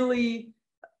really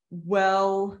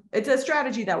it's a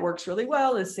strategy that works really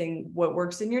well, is seeing what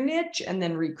works in your niche and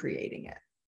then recreating it.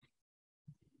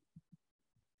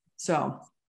 So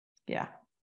yeah,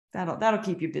 that'll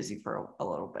keep you busy for a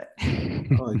little bit. I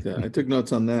like that. I took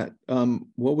notes on that.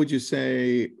 What would you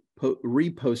say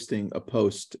reposting a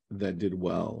post that did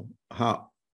well?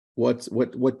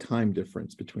 What time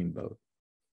difference between both,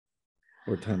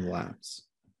 or time lapse?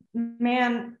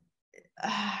 Man,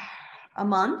 a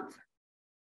month,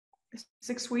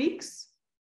 6 weeks,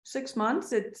 6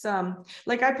 months. It's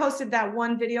like I posted that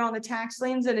one video on the tax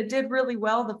liens and it did really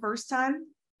well the first time.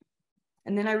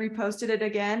 And then I reposted it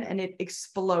again and it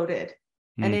exploded.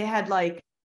 And it had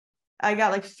I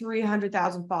got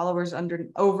 300,000 followers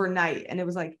overnight. And it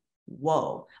was like,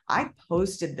 whoa, I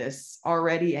posted this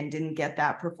already and didn't get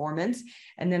that performance.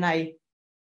 And then I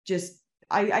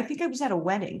think I was at a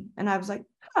wedding and I was like,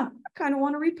 I kind of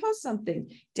want to repost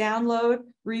something. Download,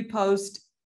 repost,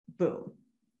 boom.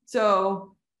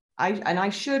 So I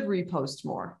should repost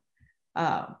more.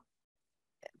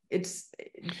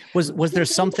 Was there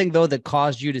something though that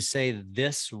caused you to say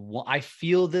this? I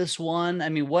feel this one. I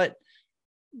mean, what?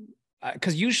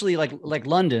 Because usually, like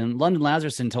London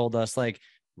Lazarson told us,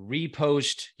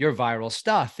 repost your viral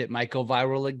stuff. It might go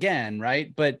viral again,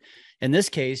 right? But in this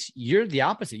case, you're the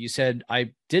opposite. You said,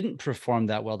 I didn't perform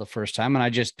that well the first time, and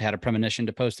I just had a premonition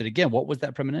to post it again. What was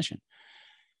that premonition?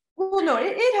 Well, no,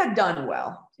 it had done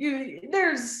well. You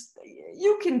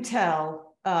can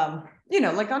tell, on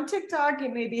TikTok,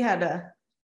 it maybe had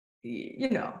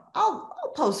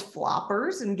I'll post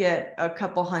floppers and get a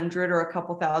couple hundred or a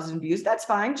couple thousand views. That's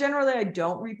fine. Generally, I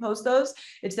don't repost those.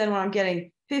 It's then when I'm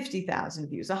getting 50,000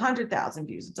 views, 100,000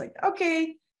 views. It's like,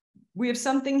 okay, we have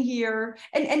something here.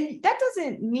 And that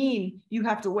doesn't mean you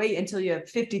have to wait until you have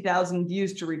 50,000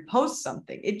 views to repost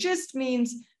something. It just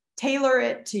means tailor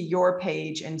it to your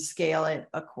page and scale it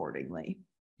accordingly.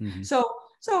 Mm-hmm. So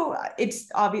it's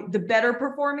obvious. The better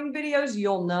performing videos,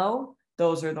 you'll know,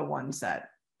 those are the ones that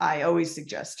I always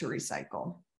suggest to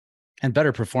recycle. And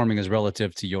better performing is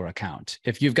relative to your account.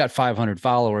 If you've got 500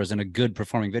 followers and a good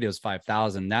performing video is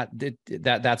 5,000,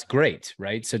 that's great,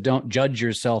 right? So don't judge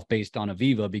yourself based on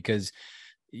Aviva, because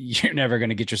you're never going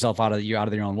to get yourself out of your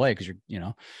own way, because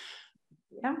Yeah.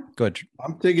 Good.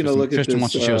 I'm taking a look at this. Tristan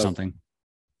wants to show something.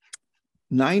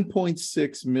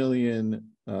 9.6 million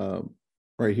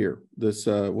right here. This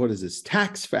what is this?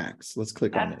 Tax facts. Let's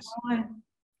click on this.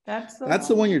 That's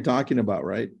the one you're talking about,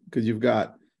 right? Because you've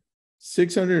got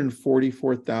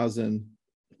 644,000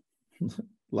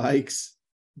 likes,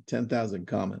 10,000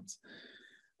 comments.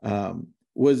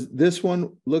 Was this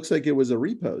one, looks like it was a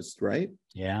repost, right?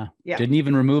 Yeah. Yeah. Didn't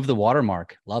even remove the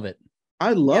watermark. Love it.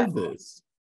 I love this.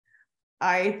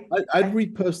 I'd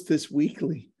repost this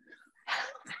weekly.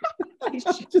 I'm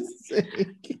just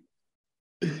saying.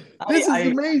 This is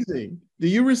amazing. Do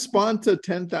you respond to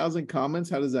 10,000 comments?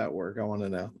 How does that work? I want to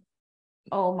know.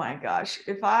 Oh my gosh.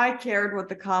 If I cared what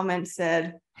the comments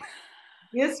said,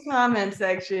 this comment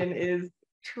section is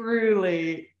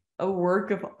truly a work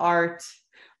of art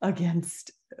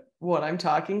against what I'm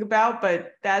talking about.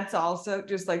 But that's also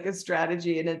just like a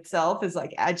strategy in itself, is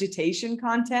like agitation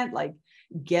content, like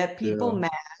get people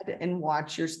mad and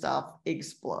watch your stuff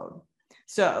explode.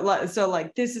 So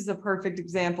like this is a perfect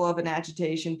example of an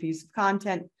agitation piece of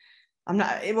content.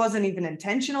 It wasn't even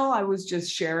intentional. I was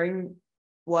just sharing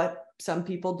what some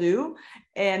people do.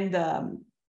 And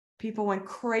people went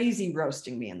crazy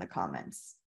roasting me in the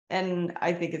comments. And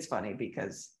I think it's funny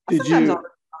because did you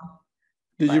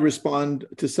respond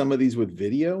to some of these with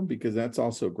video? Because that's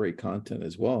also great content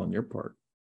as well on your part.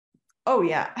 Oh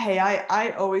yeah. Hey, I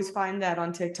always find that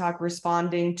on TikTok,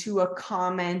 responding to a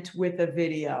comment with a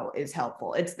video is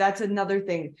helpful. That's another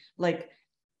thing, like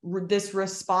this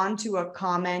respond to a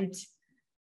comment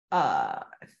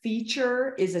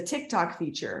feature is a TikTok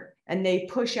feature, and they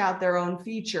push out their own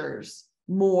features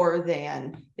more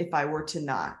than if I were to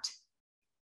not.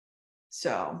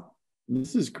 So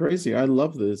this is crazy. I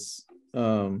love this.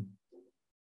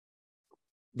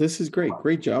 This is great.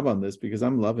 Great job on this, because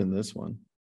I'm loving this one.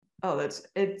 Oh, it's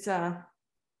kind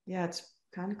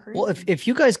of crazy. Well, if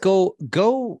you guys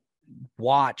go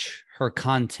watch her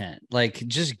content, like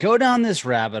just go down this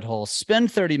rabbit hole,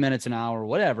 spend 30 minutes, an hour,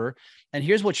 whatever. And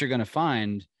here's what you're going to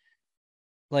find.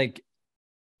 Like,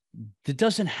 it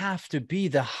doesn't have to be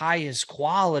the highest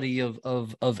quality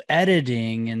of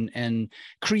editing and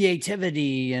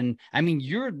creativity. And I mean,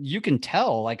 you can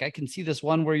tell, like, I can see this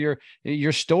one where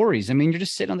your stories, I mean, you're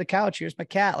just sitting on the couch. Here's my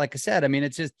cat. Like I said, I mean,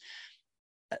 it's just,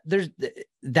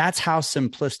 that's how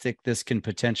simplistic this can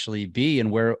potentially be, and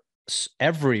where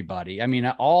everybody, I mean,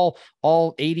 all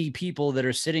 80 people that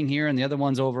are sitting here and the other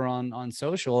ones over on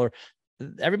social, or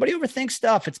everybody overthinks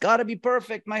stuff. It's got to be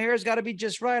perfect. My hair's got to be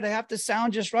just right. I have to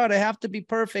sound just right. I have to be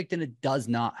perfect. And it does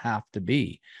not have to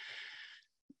be.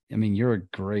 I mean, you're a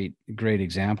great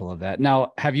example of that.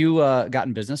 Now, have you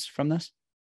gotten business from this?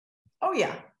 Oh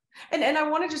yeah. And I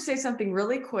want to just say something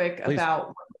really quick. Please.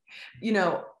 About,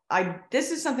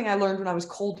 this is something I learned when I was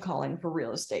cold calling for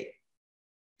real estate.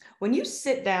 When you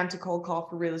sit down to cold call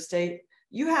for real estate,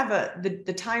 you have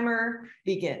the timer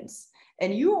begins,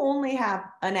 and you only have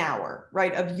an hour,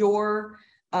 right? Of your,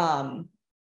 what am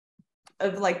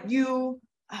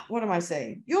I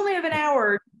saying? You only have an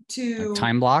hour to like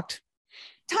time blocked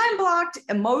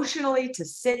emotionally to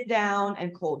sit down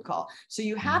and cold call. So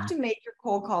you have to make your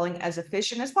cold calling as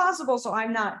efficient as possible. So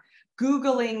I'm not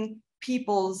Googling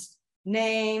people's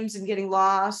names and getting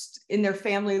lost in their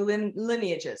family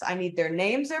lineages. I need their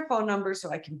names, their phone numbers, so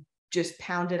I can just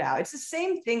pound it out. It's the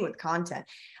same thing with content.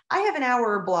 I have an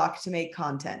hour block to make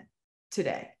content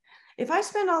today. If I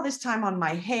spend all this time on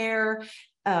my hair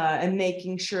and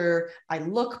making sure I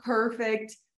look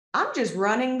perfect, I'm just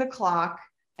running the clock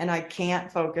and I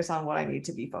can't focus on what I need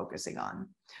to be focusing on.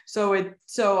 So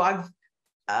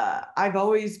I've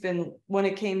always been, when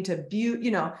it came to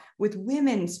beauty, with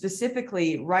women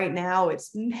specifically right now,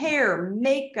 it's hair,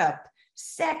 makeup,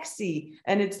 sexy.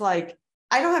 And it's like,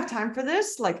 I don't have time for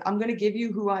this. Like, I'm going to give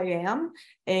you who I am.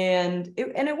 And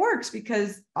it works,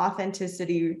 because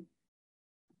authenticity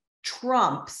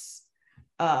trumps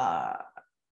of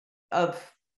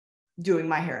doing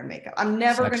my hair and makeup. I'm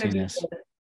never going to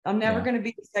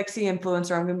be the sexy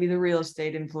influencer. I'm going to be the real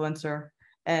estate influencer.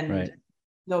 And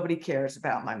nobody cares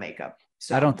about my makeup.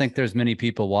 So I don't think there's many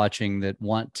people watching that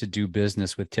want to do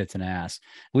business with tits and ass.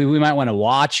 We might want to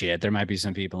watch it. There might be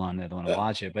some people on there that want to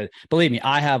watch it, but believe me,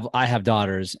 I have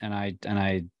daughters, and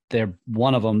they're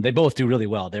one of them. They both do really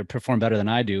well. They perform better than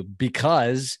I do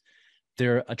because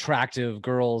they're attractive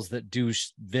girls that do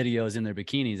videos in their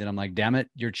bikinis. And I'm like, damn it,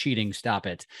 you're cheating. Stop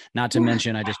it. Not to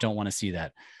mention, I just don't want to see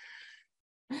that.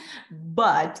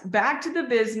 But back to the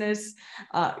business,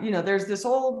 there's this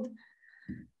old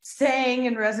saying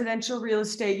in residential real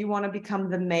estate, you want to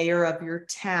become the mayor of your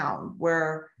town,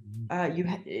 where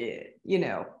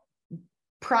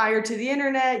prior to the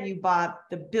internet, you bought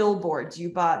the billboards,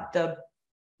 you bought the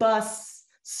bus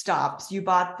stops, you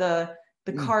bought the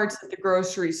the carts at the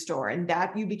grocery store, and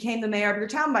that you became the mayor of your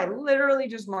town by literally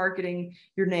just marketing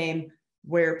your name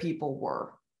where people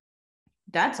were.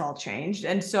 That's all changed.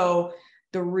 And so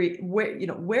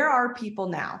where are people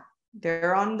now?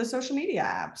 They're on the social media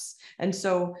apps. And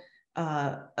so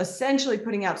essentially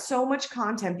putting out so much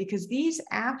content, because these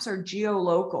apps are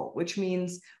geolocal, which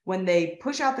means when they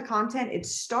push out the content, it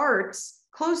starts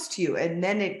close to you and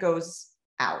then it goes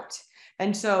out.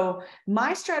 And so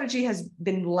my strategy has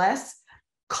been less,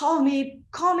 call me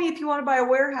if you want to buy a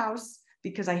warehouse,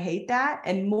 because I hate that,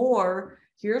 and more,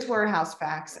 here's warehouse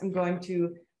facts. I'm going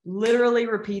to literally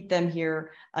repeat them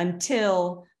here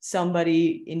until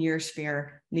somebody in your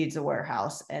sphere needs a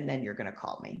warehouse, and then you're going to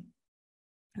call me.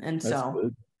 And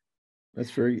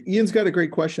That's very, Ian's got a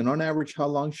great question. On average, how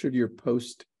long should your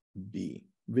post be?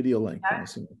 Video length, I'm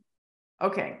assuming.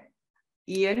 Okay,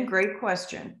 Ian, great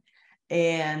question.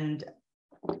 And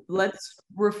let's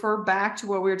refer back to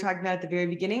what we were talking about at the very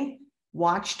beginning,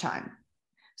 watch time.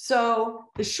 So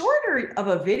the shorter of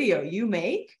a video you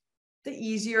make, the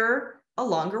easier a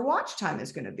longer watch time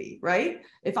is going to be, right?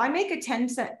 If I make a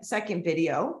 10-second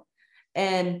video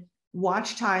and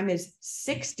watch time is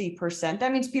 60%,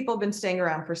 that means people have been staying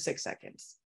around for 6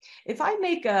 seconds. If I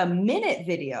make a minute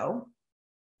video,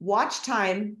 watch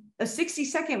time, a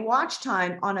 60-second watch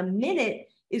time on a minute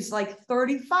is like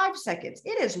 35 seconds.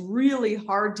 It is really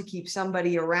hard to keep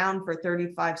somebody around for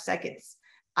 35 seconds.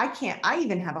 I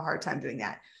even have a hard time doing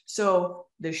that. So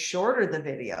the shorter the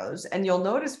videos, and you'll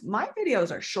notice my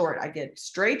videos are short. I get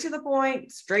straight to the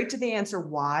point, straight to the answer.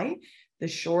 Why? The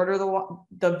shorter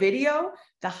the video,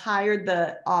 the higher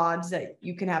the odds that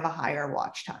you can have a higher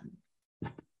watch time.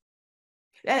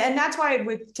 And that's why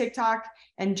with TikTok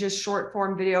and just short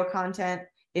form video content,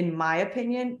 in my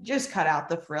opinion, just cut out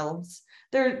the frills.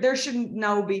 There should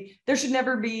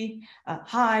never be,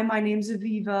 hi, my name's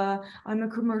Aviva. I'm a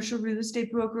commercial real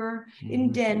estate broker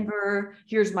in Denver.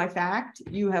 Here's my fact.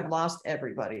 You have lost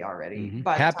everybody already.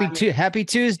 Happy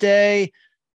Tuesday.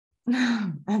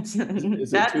 That's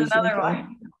another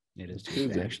one. It is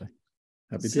Tuesday, actually.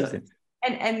 Happy Tuesday.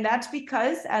 And that's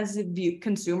because as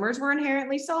consumers, we're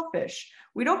inherently selfish.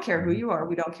 We don't care who you are.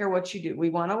 We don't care what you do. We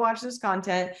want to watch this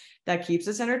content that keeps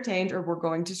us entertained, or we're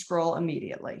going to scroll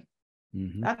immediately.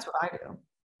 That's what I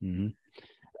do.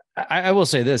 I will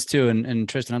say this too, and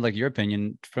Tristan, I'd like your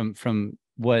opinion from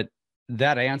what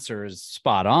that answer is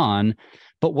spot on,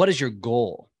 but what is your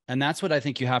goal? And that's what I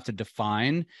think you have to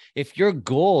define. If your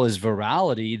goal is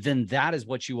virality, then that is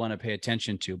what you want to pay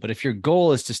attention to. But if your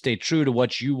goal is to stay true to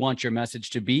what you want your message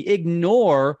to be,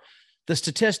 ignore the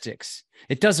statistics.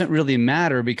 It doesn't really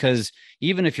matter, because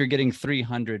even if you're getting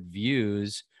 300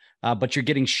 views, but you're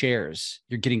getting shares,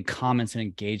 you're getting comments and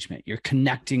engagement, you're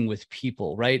connecting with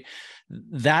people, right?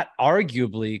 That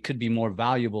arguably could be more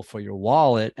valuable for your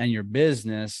wallet and your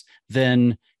business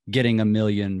than getting 1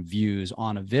 million views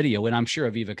on a video. And I'm sure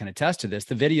Aviva can attest to this.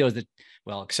 The videos that,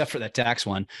 well, except for that tax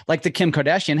one, like the Kim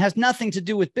Kardashian, has nothing to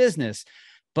do with business,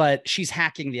 but she's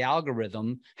hacking the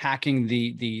algorithm, hacking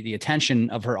the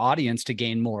attention of her audience to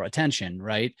gain more attention,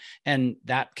 right? And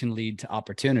that can lead to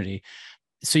opportunity.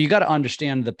 So you got to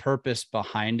understand the purpose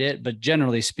behind it. But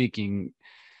generally speaking,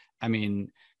 I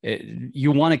mean,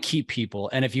 you want to keep people.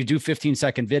 And if you do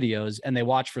 15-second videos and they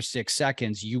watch for 6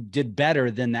 seconds, you did better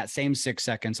than that same 6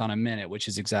 seconds on a minute, which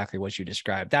is exactly what you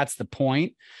described. That's the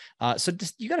point. So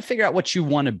you got to figure out what you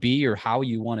want to be or how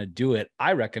you want to do it.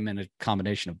 I recommend a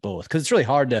combination of both, because it's really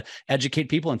hard to educate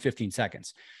people in 15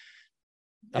 seconds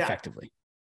effectively.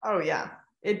 Oh yeah.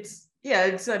 It's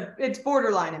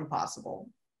borderline impossible.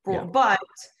 Yeah. But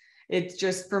it's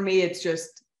just, for me, it's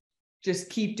just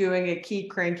keep doing it,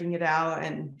 keep cranking it out,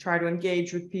 and try to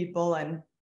engage with people. And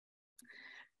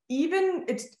even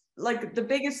it's like the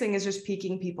biggest thing is just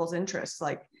piquing people's interest.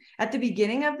 Like at the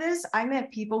beginning of this, I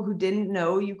met people who didn't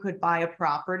know you could buy a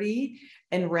property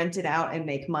and rent it out and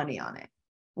make money on it.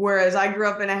 Whereas I grew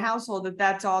up in a household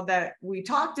that's all that we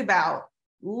talked about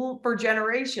for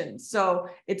generations. So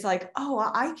it's like, oh,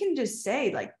 I can just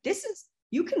say like,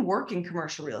 you can work in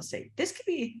commercial real estate. This could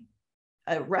be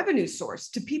a revenue source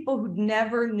to people who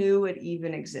never knew it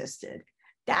even existed.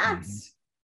 That's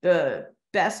the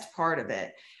best part of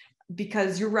it,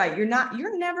 because you're right. You're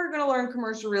never going to learn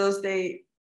commercial real estate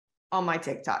on my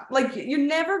TikTok. Like you're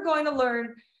never going to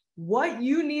learn what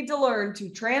you need to learn to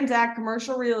transact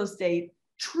commercial real estate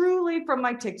truly from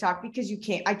my TikTok, because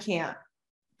I can't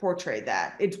portray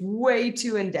that. It's way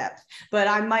too in depth, but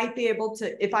I might be able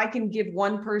to, if I can give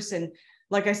one person,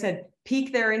 like I said,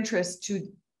 pique their interest to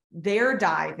their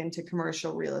dive into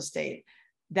commercial real estate,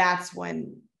 that's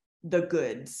when the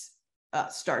goods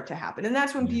start to happen. And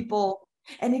that's when people,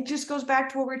 and it just goes back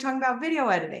to what we were talking about, video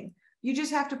editing. You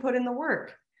just have to put in the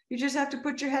work. You just have to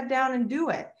put your head down and do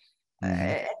it.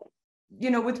 And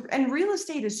real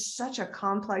estate is such a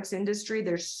complex industry.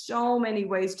 There's so many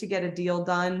ways to get a deal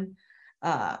done.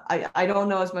 I don't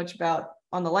know as much about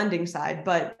on the lending side,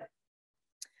 but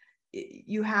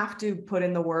you have to put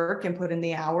in the work and put in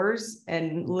the hours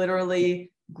and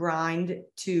literally grind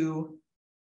to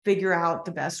figure out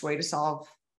the best way to solve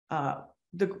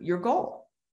your goal.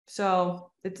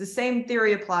 So it's the same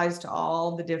theory applies to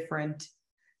all the different,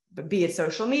 but be it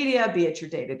social media, be it your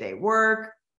day-to-day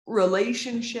work,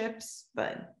 relationships.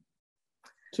 But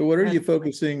so what are you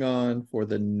focusing on for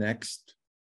the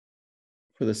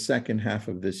second half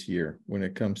of this year when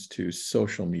it comes to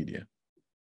social media?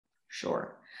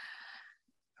 Sure.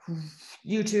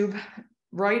 YouTube.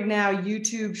 Right now,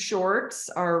 YouTube shorts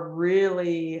are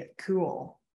really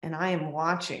cool, and I am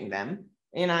watching them.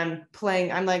 And I'm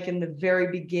like in the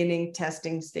very beginning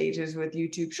testing stages with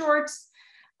YouTube shorts,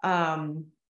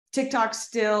 TikTok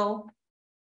still,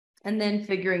 and then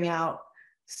figuring out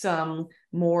some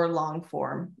more long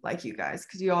form like you guys,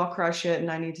 because you all crush it,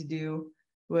 and I need to do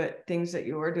what things that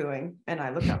you are doing, and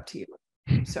I look up to you.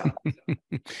 So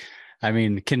I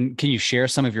mean, can you share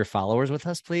some of your followers with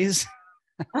us, please?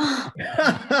 Yeah,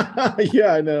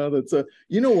 I know.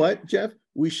 You know what, Jeff?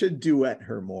 We should duet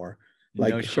her more.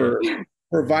 Like her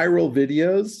viral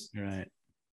videos. Right.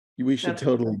 We should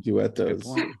totally duet those.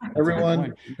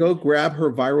 Everyone go grab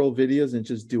her viral videos and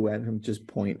just duet him, just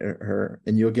point at her,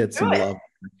 and you'll get some love.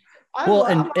 Well,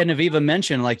 and Aviva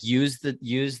mentioned, like, use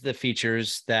the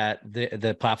features that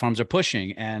the platforms are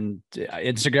pushing, and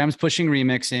Instagram's pushing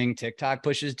remixing, TikTok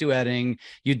pushes duetting.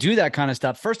 You do that kind of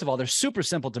stuff. First of all, they're super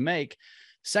simple to make.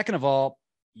 Second of all,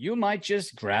 you might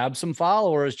just grab some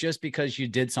followers just because you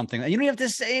did something. You don't have to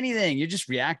say anything. You're just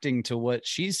reacting to what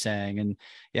she's saying. And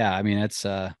yeah, I mean, it's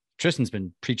Tristan's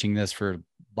been preaching this for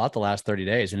about the last 30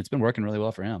 days, and it's been working really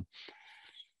well for him.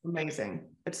 Amazing.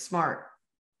 It's smart.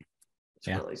 It's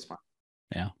really smart.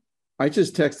 Yeah. I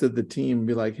just texted the team and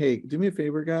be like, hey, do me a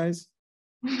favor, guys.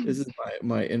 This is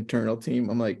my internal team.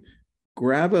 I'm like,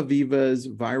 grab Aviva's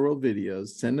viral videos,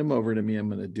 send them over to me. I'm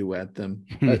going to duet them.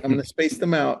 I'm going to space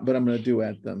them out, but I'm going to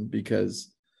duet them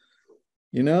because,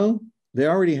 they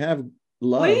already have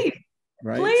love. Please,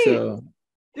 right? Please. So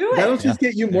do it. That'll just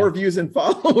get you more views and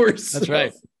followers. That's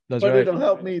right. But it'll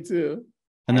help me too.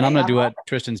 And then I'm going to duet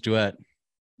Tristan's duet.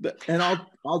 And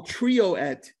I'll trio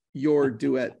at your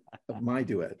duet of my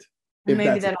duet.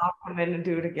 Maybe then I'll come in and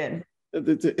do it again.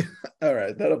 All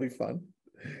right, that'll be fun.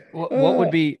 What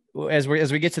would be, as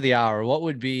we get to the hour, what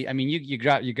would be, I mean, you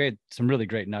got some really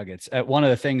great nuggets. One of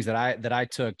the things that I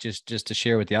took just to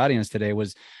share with the audience today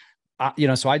was,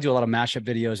 so I do a lot of mashup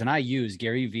videos, and I use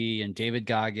Gary Vee and David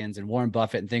Goggins and Warren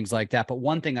Buffett and things like that. But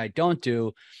one thing I don't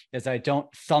do is I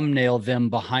don't thumbnail them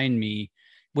behind me,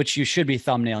 which you should be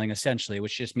thumbnailing essentially,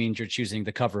 which just means you're choosing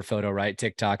the cover photo, right?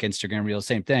 TikTok, Instagram Reels,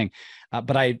 same thing.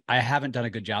 But I haven't done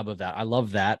a good job of that. I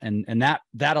love that. And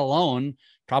that alone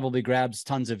probably grabs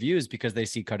tons of views because they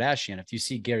see Kardashian. If you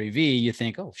see Gary Vee, you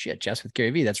think, oh shit, Jess with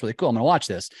Gary Vee, that's really cool. I'm going to watch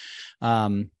this.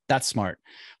 That's smart.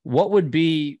 What would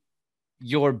be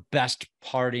your best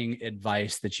parting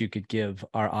advice that you could give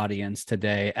our audience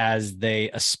today as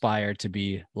they aspire to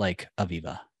be like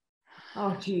Aviva?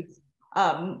 Oh, geez.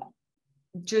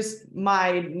 Just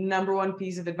my number one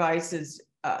piece of advice is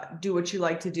do what you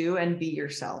like to do and be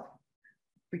yourself.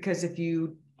 Because if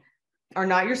you are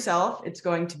not yourself, it's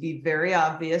going to be very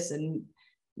obvious, and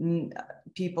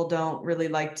people don't really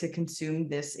like to consume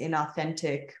this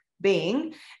inauthentic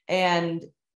being. And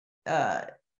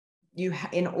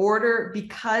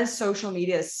because social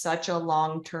media is such a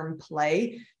long-term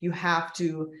play, you have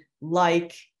to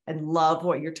like and love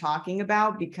what you're talking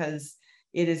about, because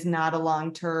it is not a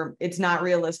long-term, it's not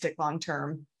realistic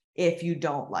long-term if you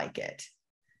don't like it,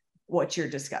 what you're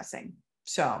discussing.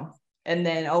 So, and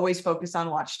then always focus on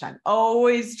watch time.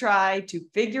 Always try to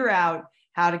figure out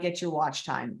how to get your watch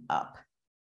time up.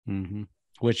 Mm-hmm.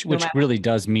 Which really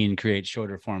does mean create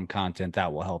shorter form content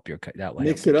that will help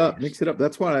mix it up.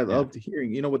 That's what I love to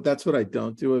hearing. You know what? That's what I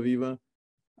don't do, Aviva.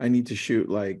 I need to shoot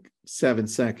like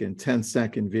 7-second,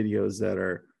 10-second videos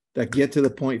that get to the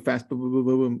point fast. Boom, boom, boom,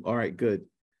 boom, boom. All right, good.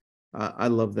 I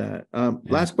love that.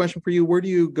 Last question for you. Where do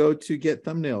you go to get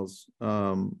thumbnails?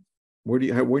 Where do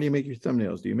you make your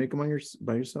thumbnails? Do you make them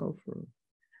by yourself? Or?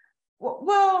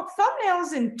 Well,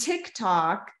 thumbnails in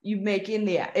TikTok, you make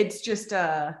it's just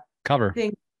a cover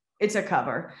thing. It's a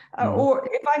cover. Or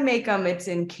if I make them, it's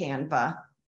in Canva.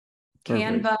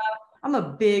 Perfect. Canva. I'm a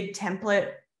big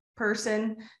template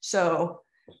person. So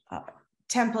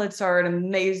templates are an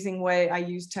amazing way. I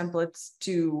use templates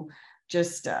to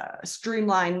just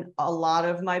streamline a lot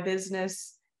of my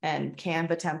business. and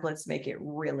Canva templates make it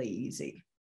really easy.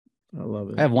 I love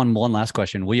it. I have one last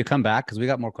question. Will you come back? Because we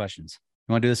got more questions.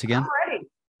 You want to do this again?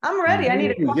 I'm ready. I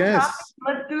need a cup Yes. of coffee.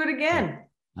 Let's do it again.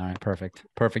 All right, perfect.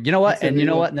 You know what? Thanks, And you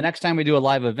know everyone. what? The next time we do a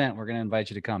live event, we're going to invite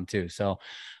you to come too. So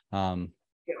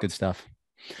good stuff.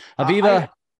 Aviva,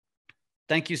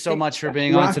 thank you so much for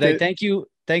being on today. Thank you.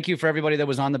 Thank you for everybody that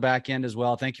was on the back end as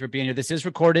well. Thank you for being here. This is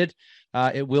recorded.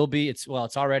 It will be, it's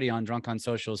already on Drunk on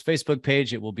Social's Facebook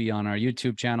page. It will be on our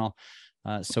YouTube channel.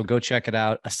 So go check it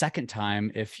out a second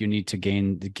time if you need to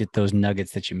get those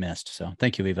nuggets that you missed. So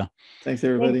thank you, Eva. Thanks,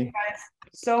 everybody. Thank you guys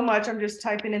so much. I'm just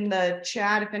typing in the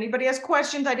chat. If anybody has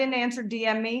questions I didn't answer,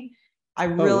 DM me. I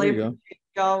really appreciate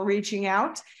y'all reaching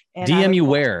out. And DM you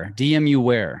where?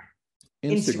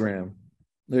 Instagram.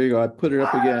 There you go. I put it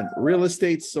up again. Real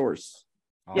Estate Source.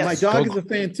 Yes. My dog is a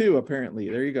fan too, apparently.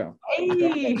 There you go.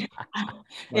 Hey.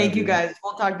 Thank you guys.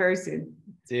 We'll talk very soon.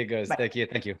 See you guys. Bye. Thank you.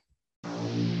 Thank you.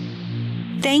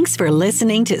 Thanks for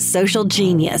listening to Social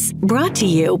Genius, brought to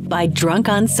you by Drunk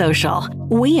on Social.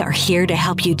 We are here to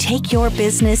help you take your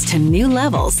business to new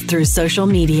levels through social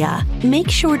media.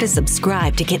 Make sure to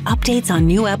subscribe to get updates on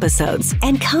new episodes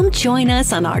and come join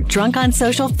us on our Drunk on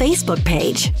Social Facebook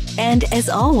page. And as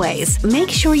always,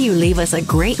 make sure you leave us a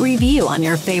great review on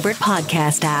your favorite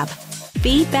podcast app.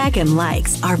 Feedback and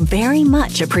likes are very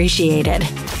much appreciated.